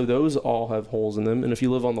 And so those all have holes in them. And if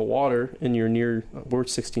you live on the water and we're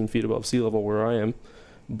 16 feet above sea level where I am,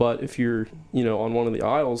 but if you're, on one of the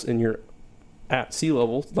aisles and you're at sea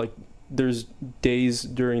level, like there's days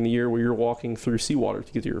during the year where you're walking through seawater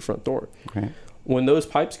to get to your front door. Right. When those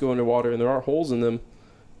pipes go underwater and there are holes in them,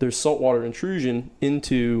 there's saltwater intrusion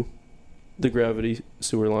into the gravity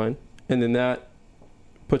sewer line. And then that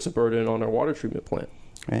puts a burden on our water treatment plant.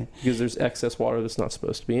 Right. because there's excess water that's not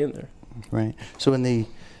supposed to be in there. Right. So in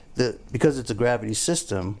because it's a gravity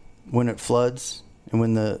system, when it floods and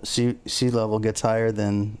when the sea level gets higher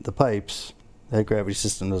than the pipes, that gravity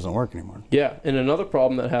system doesn't work anymore. Yeah, and another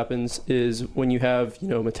problem that happens is when you have,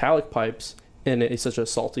 metallic pipes in such a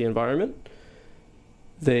salty environment,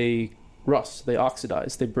 they rust, they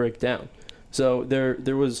oxidize, they break down. So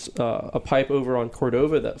there was a pipe over on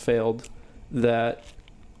Cordova that failed that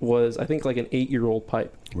was, I think, like an 8-year-old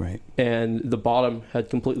pipe. Right. And the bottom had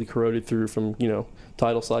completely corroded through from,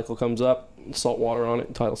 tidal cycle comes up, salt water on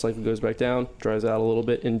it, tidal cycle goes back down, dries out a little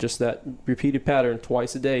bit, and just that repeated pattern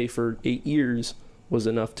twice a day for 8 years was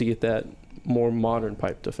enough to get that more modern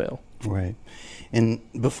pipe to fail. Right. And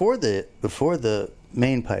before the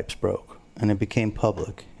main pipes broke and it became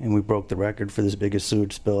public and we broke the record for this biggest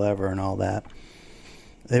sewage spill ever and all that,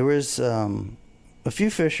 there was a few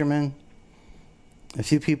fishermen, a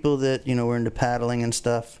few people that, were into paddling and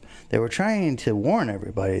stuff. They were trying to warn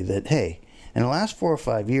everybody that, hey, in the last 4 or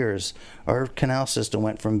 5 years, our canal system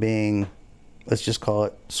went from being, let's just call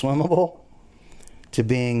it swimmable, to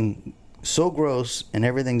being so gross and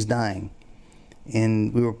everything's dying.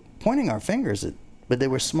 And we were pointing our fingers at, but they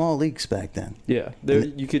were small leaks back then. Yeah,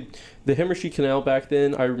 the Himmershey Canal back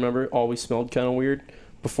then, I remember, always smelled kind of weird.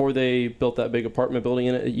 Before they built that big apartment building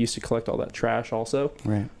in it, it used to collect all that trash also.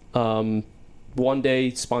 Right. One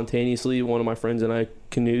day, spontaneously, one of my friends and I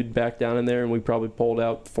canoed back down in there, and we probably pulled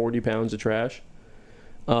out 40 pounds of trash.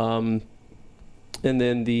 And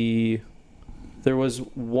then there was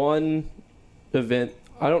one event,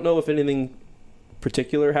 I don't know if anything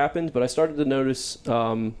particular happened, but I started to notice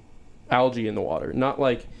algae in the water. Not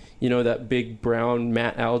like, that big brown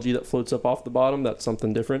matte algae that floats up off the bottom. That's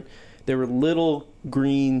something different. There were little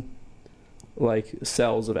green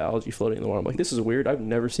cells of algae floating in the water. I'm like, this is weird. I've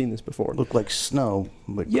never seen this before. Looked like snow,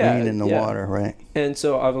 but green in the water, right? And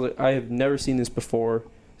so I was like, I have never seen this before.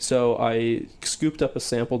 So I scooped up a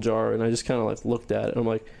sample jar and I just kind of looked at it. I'm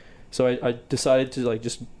like, so I decided to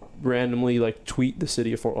just randomly tweet the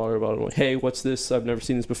city of Fort Lauderdale about it. I'm like, hey, what's this? I've never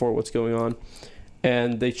seen this before. What's going on?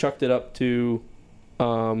 And they chucked it up to,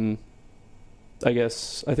 I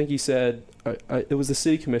think he said, it was the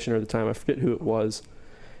city commissioner at the time. I forget who it was.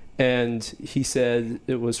 And he said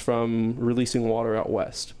it was from releasing water out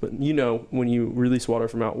west. But when you release water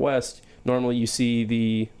from out west, normally you see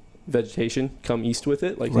the vegetation come east with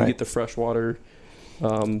it. You get the freshwater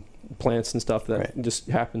plants and stuff that just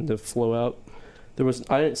happen to flow out.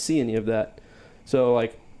 I didn't see any of that. So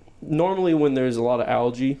normally when there's a lot of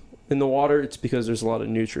algae in the water, it's because there's a lot of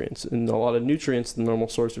nutrients. And a lot of nutrients, the normal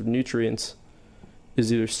source of nutrients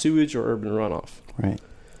is either sewage or urban runoff. Right.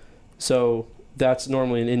 So that's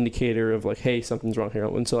normally an indicator of hey, something's wrong here.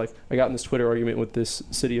 And so I got in this Twitter argument with this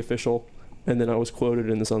city official, and then I was quoted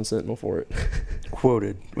in the Sun Sentinel for it.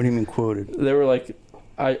 Quoted? What do you mean quoted? They were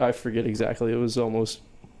I forget exactly. It was almost...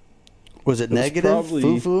 Was it negative,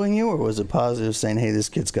 foo-fooing you, or was it positive, saying, hey, this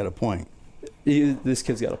kid's got a point? This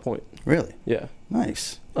kid's got a point. Really? Yeah.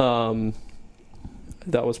 Nice. That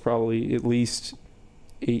was probably at least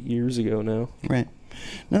 8 years ago now. Right.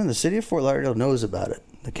 No, the city of Fort Lauderdale knows about it.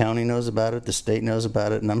 The county knows about it. The state knows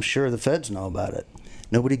about it. And I'm sure the feds know about it.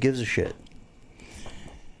 Nobody gives a shit.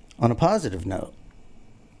 On a positive note,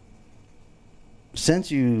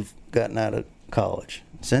 since you've gotten out of college,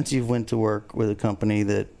 since you've went to work with a company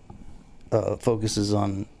that focuses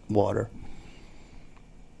on water,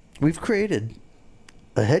 we've created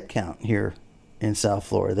a head count here in South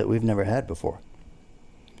Florida that we've never had before.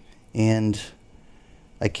 And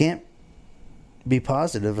I can't be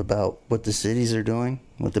positive about what the cities are doing,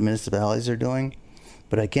 what the municipalities are doing,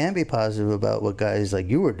 but I can be positive about what guys like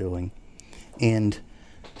you are doing and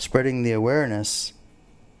spreading the awareness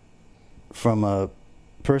from a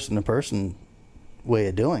person-to-person way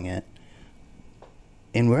of doing it.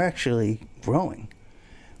 And we're actually growing.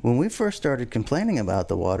 When we first started complaining about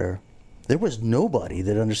the water, there was nobody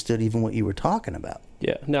that understood even what you were talking about.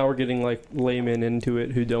 Yeah, now we're getting laymen into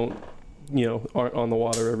it who don't, aren't on the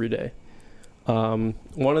water every day.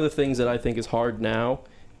 One of the things that I think is hard now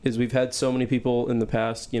is we've had so many people in the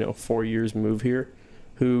past, 4 years move here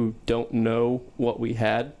who don't know what we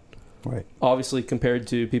had. Right. Obviously, compared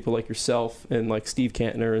to people like yourself and Steve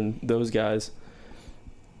Cantner and those guys,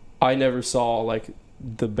 I never saw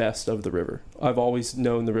the best of the river. I've always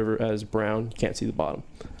known the river as brown. You can't see the bottom.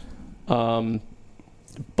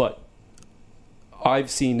 But I've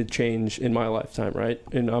seen it change in my lifetime, right?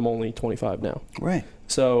 And I'm only 25 now. Right.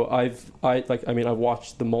 So I've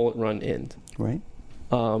watched the mullet run end. Right.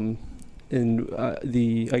 And I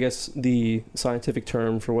guess the scientific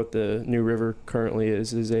term for what the new river currently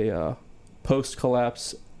is a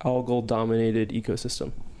post-collapse algal dominated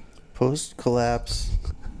ecosystem. Post-collapse.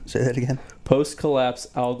 Say that again. Post-collapse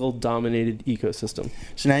algal dominated ecosystem.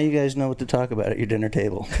 So now you guys know what to talk about at your dinner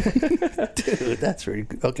table. Dude, that's really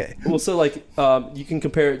good. Okay. Well, so like you can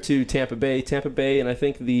compare it to Tampa Bay. Tampa Bay, and I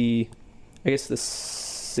think the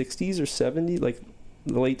 60s or 70s, like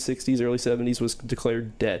the late 60s, early 70s, was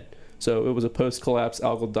declared dead. So it was a post-collapse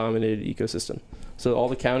algal dominated ecosystem. So all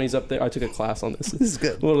the counties up there, I took a class on this. This is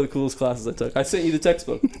good. One of the coolest classes I took. I sent you the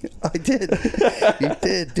textbook. I did. You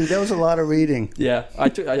did. Dude, that was a lot of reading. Yeah, I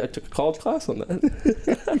took a college class on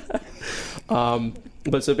that.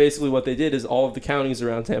 But so basically what they did is all of the counties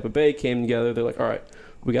around Tampa Bay came together. They're like, all right,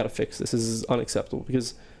 we got to fix this. This is unacceptable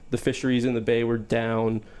because the fisheries in the bay were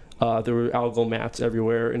down. There were algal mats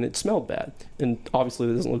everywhere, and it smelled bad. And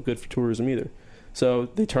obviously it doesn't look good for tourism either. So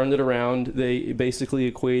they turned it around. They basically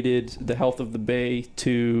equated the health of the bay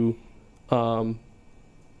to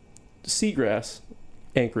seagrass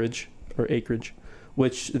acreage,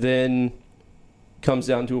 which then comes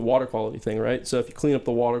down to a water quality thing, right? So if you clean up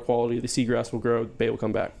the water quality, the seagrass will grow, the bay will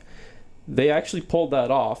come back. They actually pulled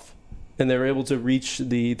that off, and they were able to reach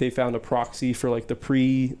they found a proxy for like the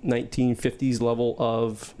pre-1950s level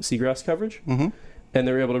of seagrass coverage, and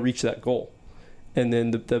they were able to reach that goal. And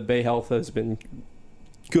then the bay health has been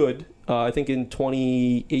good. I think in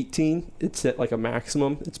 2018, it's at like a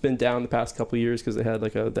maximum. It's been down the past couple of years because they had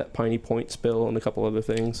like that Piney Point spill and a couple other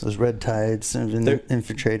things. Those red tides have been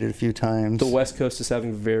infiltrated a few times. The West Coast is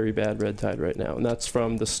having very bad red tide right now, and that's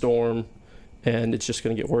from the storm, and it's just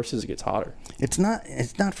going to get worse as it gets hotter. It's not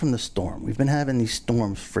from the storm. We've been having these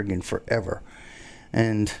storms friggin' forever.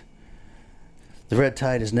 And the red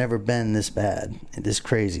tide has never been this bad, this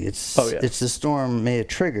crazy. It's the storm may have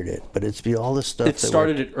triggered it, but it's all the stuff. It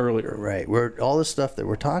started it earlier, right? All the stuff that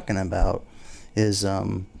we're talking about is,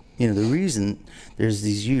 the reason there's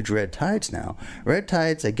these huge red tides now. Red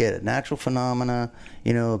tides, I get it, natural phenomena.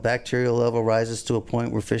 Bacterial level rises to a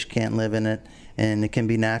point where fish can't live in it, and it can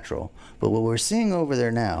be natural. But what we're seeing over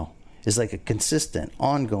there now is like a consistent,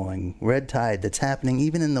 ongoing red tide that's happening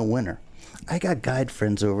even in the winter. I got guide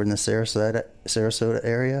friends over in the Sarasota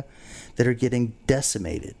area that are getting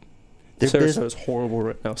decimated. Sarasota is horrible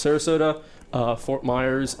right now. Sarasota, Fort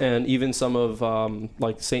Myers, and even some of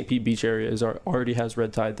like St. Pete Beach areas already has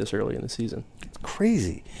red tide this early in the season. It's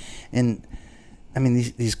crazy. And I mean,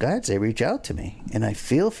 these guides, they reach out to me, and I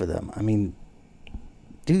feel for them. I mean,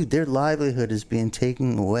 dude, their livelihood is being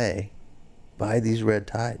taken away by these red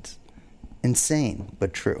tides. Insane,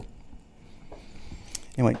 but true.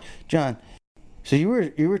 Anyway, John, so you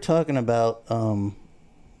were talking about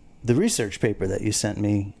the research paper that you sent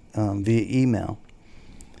me via email,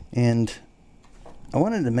 and I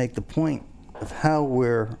wanted to make the point of how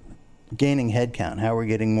we're gaining headcount, how we're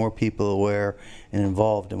getting more people aware and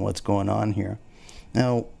involved in what's going on here.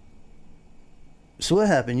 Now, so what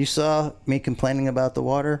happened? You saw me complaining about the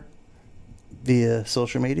water via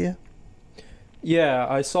social media? Yeah,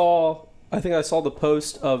 I think I saw the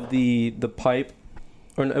post of the pipe.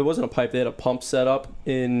 Or it wasn't a pipe. They had a pump set up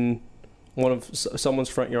in one of someone's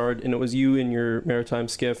front yard, and it was you in your maritime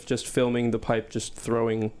skiff just filming the pipe, just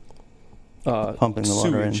throwing pumping the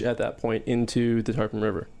water sewage at that point into the Tarpon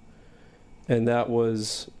River. And that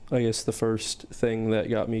was, I guess, the first thing that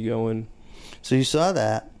got me going. So you saw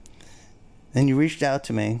that, and you reached out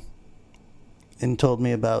to me and told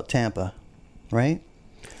me about Tampa, right?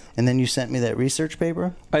 And then you sent me that research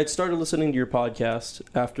paper? I had started listening to your podcast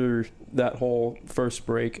after that whole first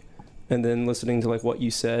break, and then listening to like what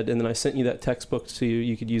you said, and then I sent you that textbook so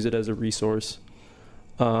you could use it as a resource.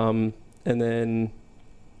 And then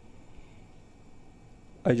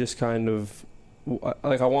I just kind of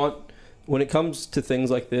when it comes to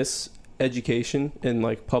things like this, education and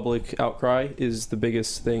like public outcry is the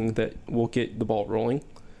biggest thing that will get the ball rolling.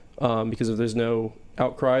 Because if there's no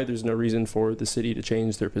outcry, there's no reason for the city to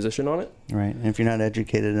change their position on it. Right. And if you're not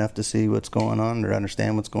educated enough to see what's going on or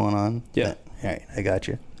understand what's going on. Yeah. Right. I got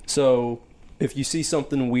you. So if you see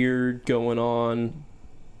something weird going on,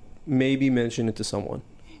 maybe mention it to someone.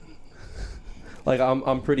 Like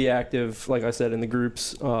I'm pretty active, like I said, in the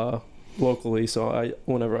groups locally. So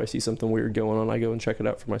whenever I see something weird going on, I go and check it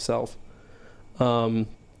out for myself.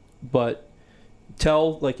 But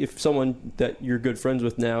if someone that you're good friends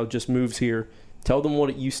with now just moves here, tell them what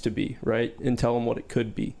it used to be, right? And tell them what it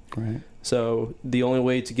could be. Right. So the only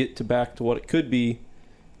way to get back to what it could be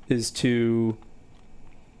is to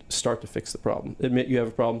start to fix the problem. Admit you have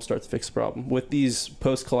a problem, start to fix the problem. With these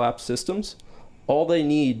post-collapse systems, all they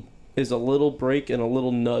need is a little break and a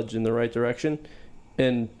little nudge in the right direction.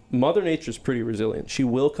 And Mother Nature's pretty resilient. She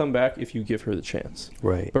will come back if you give her the chance.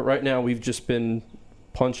 Right. But right now we've just been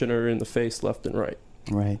punching her in the face left and right.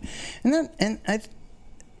 Right. And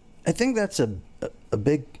I think that's a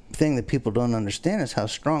big thing that people don't understand is how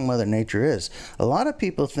strong Mother Nature is. A lot of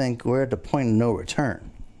people think we're at the point of no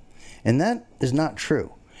return. And that is not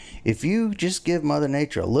true. If you just give Mother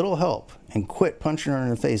Nature a little help and quit punching her in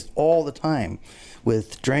the face all the time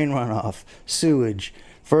with drain runoff, sewage,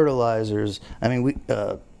 fertilizers,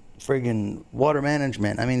 friggin' water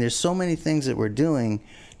management. I mean, there's so many things that we're doing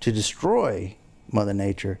to destroy Mother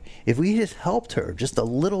Nature. If we just helped her just a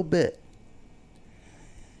little bit,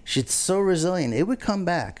 she's so resilient, it would come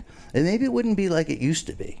back. And maybe it wouldn't be like it used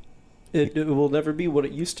to be. It will never be what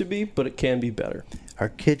it used to be, but it can be better. Our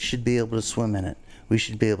kids should be able to swim in it. We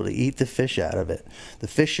should be able to eat the fish out of it. The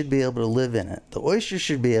fish should be able to live in it. The oysters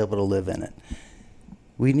should be able to live in it.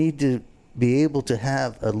 We need to be able to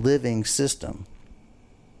have a living system,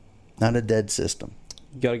 not a dead system.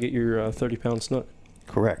 You got to get your 30-pound snook.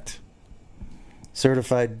 Correct.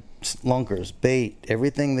 Certified lunkers, bait,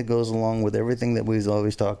 everything that goes along with everything that we've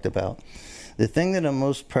always talked about. The thing that I'm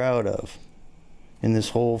most proud of in this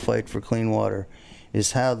whole fight for clean water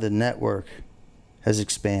is how the network has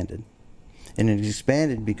expanded. And it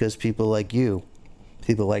expanded because people like you,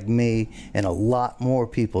 people like me, and a lot more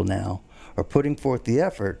people now are putting forth the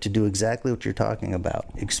effort to do exactly what you're talking about.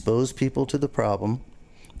 Expose people to the problem,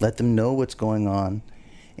 let them know what's going on,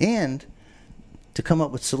 and to come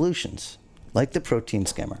up with solutions, like the protein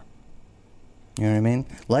skimmer. You know what I mean?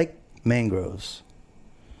 Like mangroves.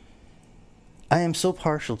 I am so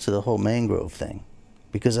partial to the whole mangrove thing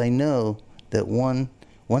because I know that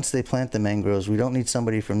once they plant the mangroves, we don't need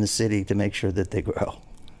somebody from the city to make sure that they grow.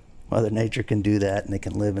 Mother Nature can do that, and they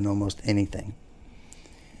can live in almost anything.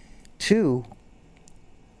 2,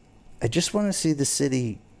 I just want to see the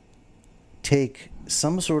city take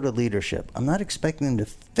some sort of leadership. I'm not expecting them to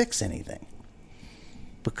fix anything,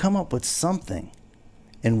 but come up with something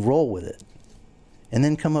and roll with it. And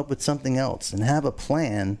then come up with something else and have a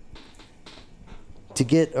plan to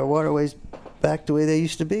get our waterways back the way they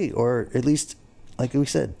used to be, or at least, like we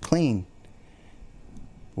said, clean,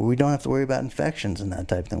 where we don't have to worry about infections and that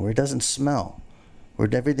type of thing, where it doesn't smell, where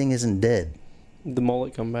everything isn't dead. The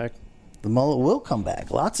mullet come back. The mullet will come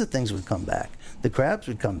back. Lots of things would come back. The crabs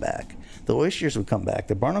would come back. The oysters would come back.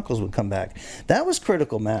 The barnacles would come back. That was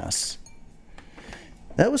critical mass.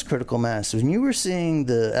 That was critical mass. When you were seeing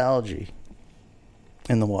the algae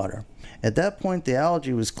in the water, at that point the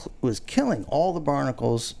algae was killing all the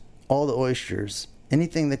barnacles, all the oysters,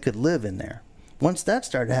 anything that could live in there. Once that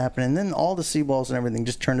started happening, then all the seaballs and everything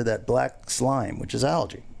just turned to that black slime, which is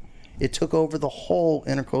algae. It took over the whole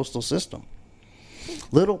intercoastal system.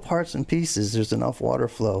 Little parts and pieces, there's enough water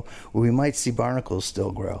flow where we might see barnacles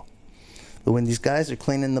still grow. But when these guys are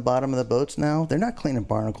cleaning the bottom of the boats now, they're not cleaning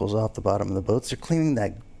barnacles off the bottom of the boats. They're cleaning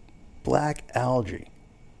that black algae.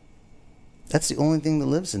 That's the only thing that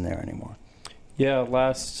lives in there anymore. Yeah,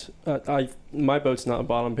 my boat's not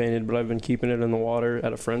bottom painted, but I've been keeping it in the water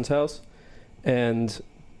at a friend's house. And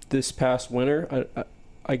this past winter,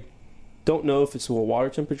 I don't know if it's a water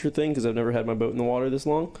temperature thing because I've never had my boat in the water this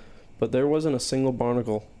long, but there wasn't a single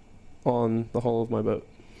barnacle on the hull of my boat.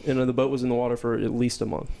 And the boat was in the water for at least a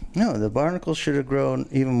month. No, the barnacles should have grown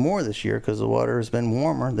even more this year because the water has been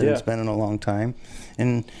warmer than it's been in a long time.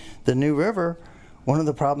 And the New River, one of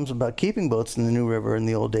the problems about keeping boats in the New River in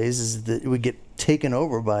the old days is that it would get taken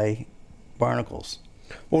over by barnacles.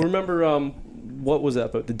 Well, remember, what was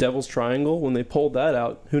that boat? The Devil's Triangle? When they pulled that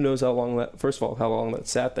out, who knows how long that, first of all, how long that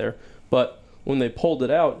sat there. But when they pulled it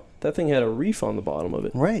out, that thing had a reef on the bottom of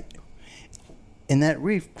it. Right. And that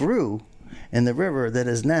reef grew in the river that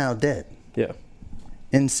is now dead. Yeah.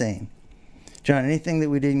 Insane. John, anything that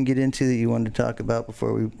we didn't get into that you wanted to talk about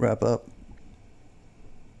before we wrap up?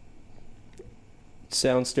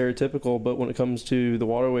 Sounds stereotypical, but when it comes to the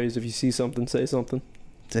waterways, if you see something, say something.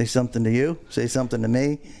 Say something to you, say something to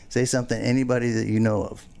me, say something to anybody that you know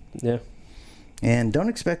of. Yeah. And don't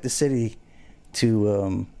expect the city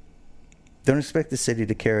to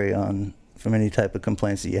carry on from any type of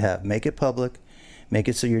complaints that you have. Make it public, make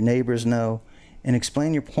it so your neighbors know, and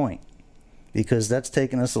explain your point, because that's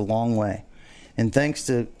taken us a long way. And thanks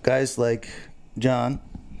to guys like John,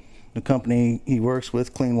 the company he works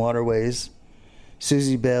with, Clean Waterways,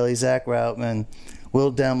 Susie Bailey, Zach Routman,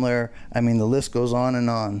 Will Demler, I mean, the list goes on.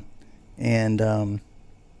 And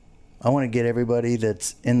I want to get everybody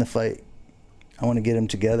that's in the fight, I want to get them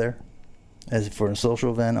together as for a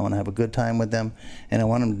social event. I want to have a good time with them. And I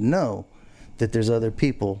want them to know that there's other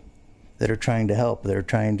people that are trying to help, that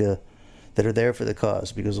are there for the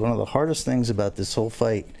cause. Because one of the hardest things about this whole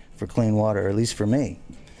fight for clean water, at least for me,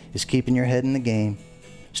 is keeping your head in the game,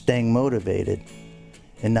 staying motivated,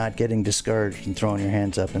 and not getting discouraged and throwing your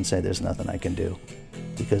hands up and say there's nothing I can do,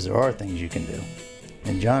 because there are things you can do,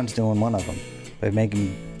 and John's doing one of them by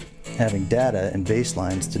having data and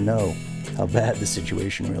baselines to know how bad the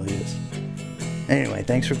situation really is. Anyway,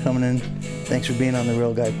 thanks for coming in. Thanks for being on the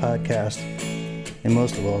Real Guy podcast. And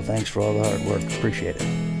most of all, thanks for all the hard work. Appreciate it.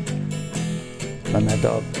 Run that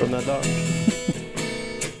dog. Run that dog.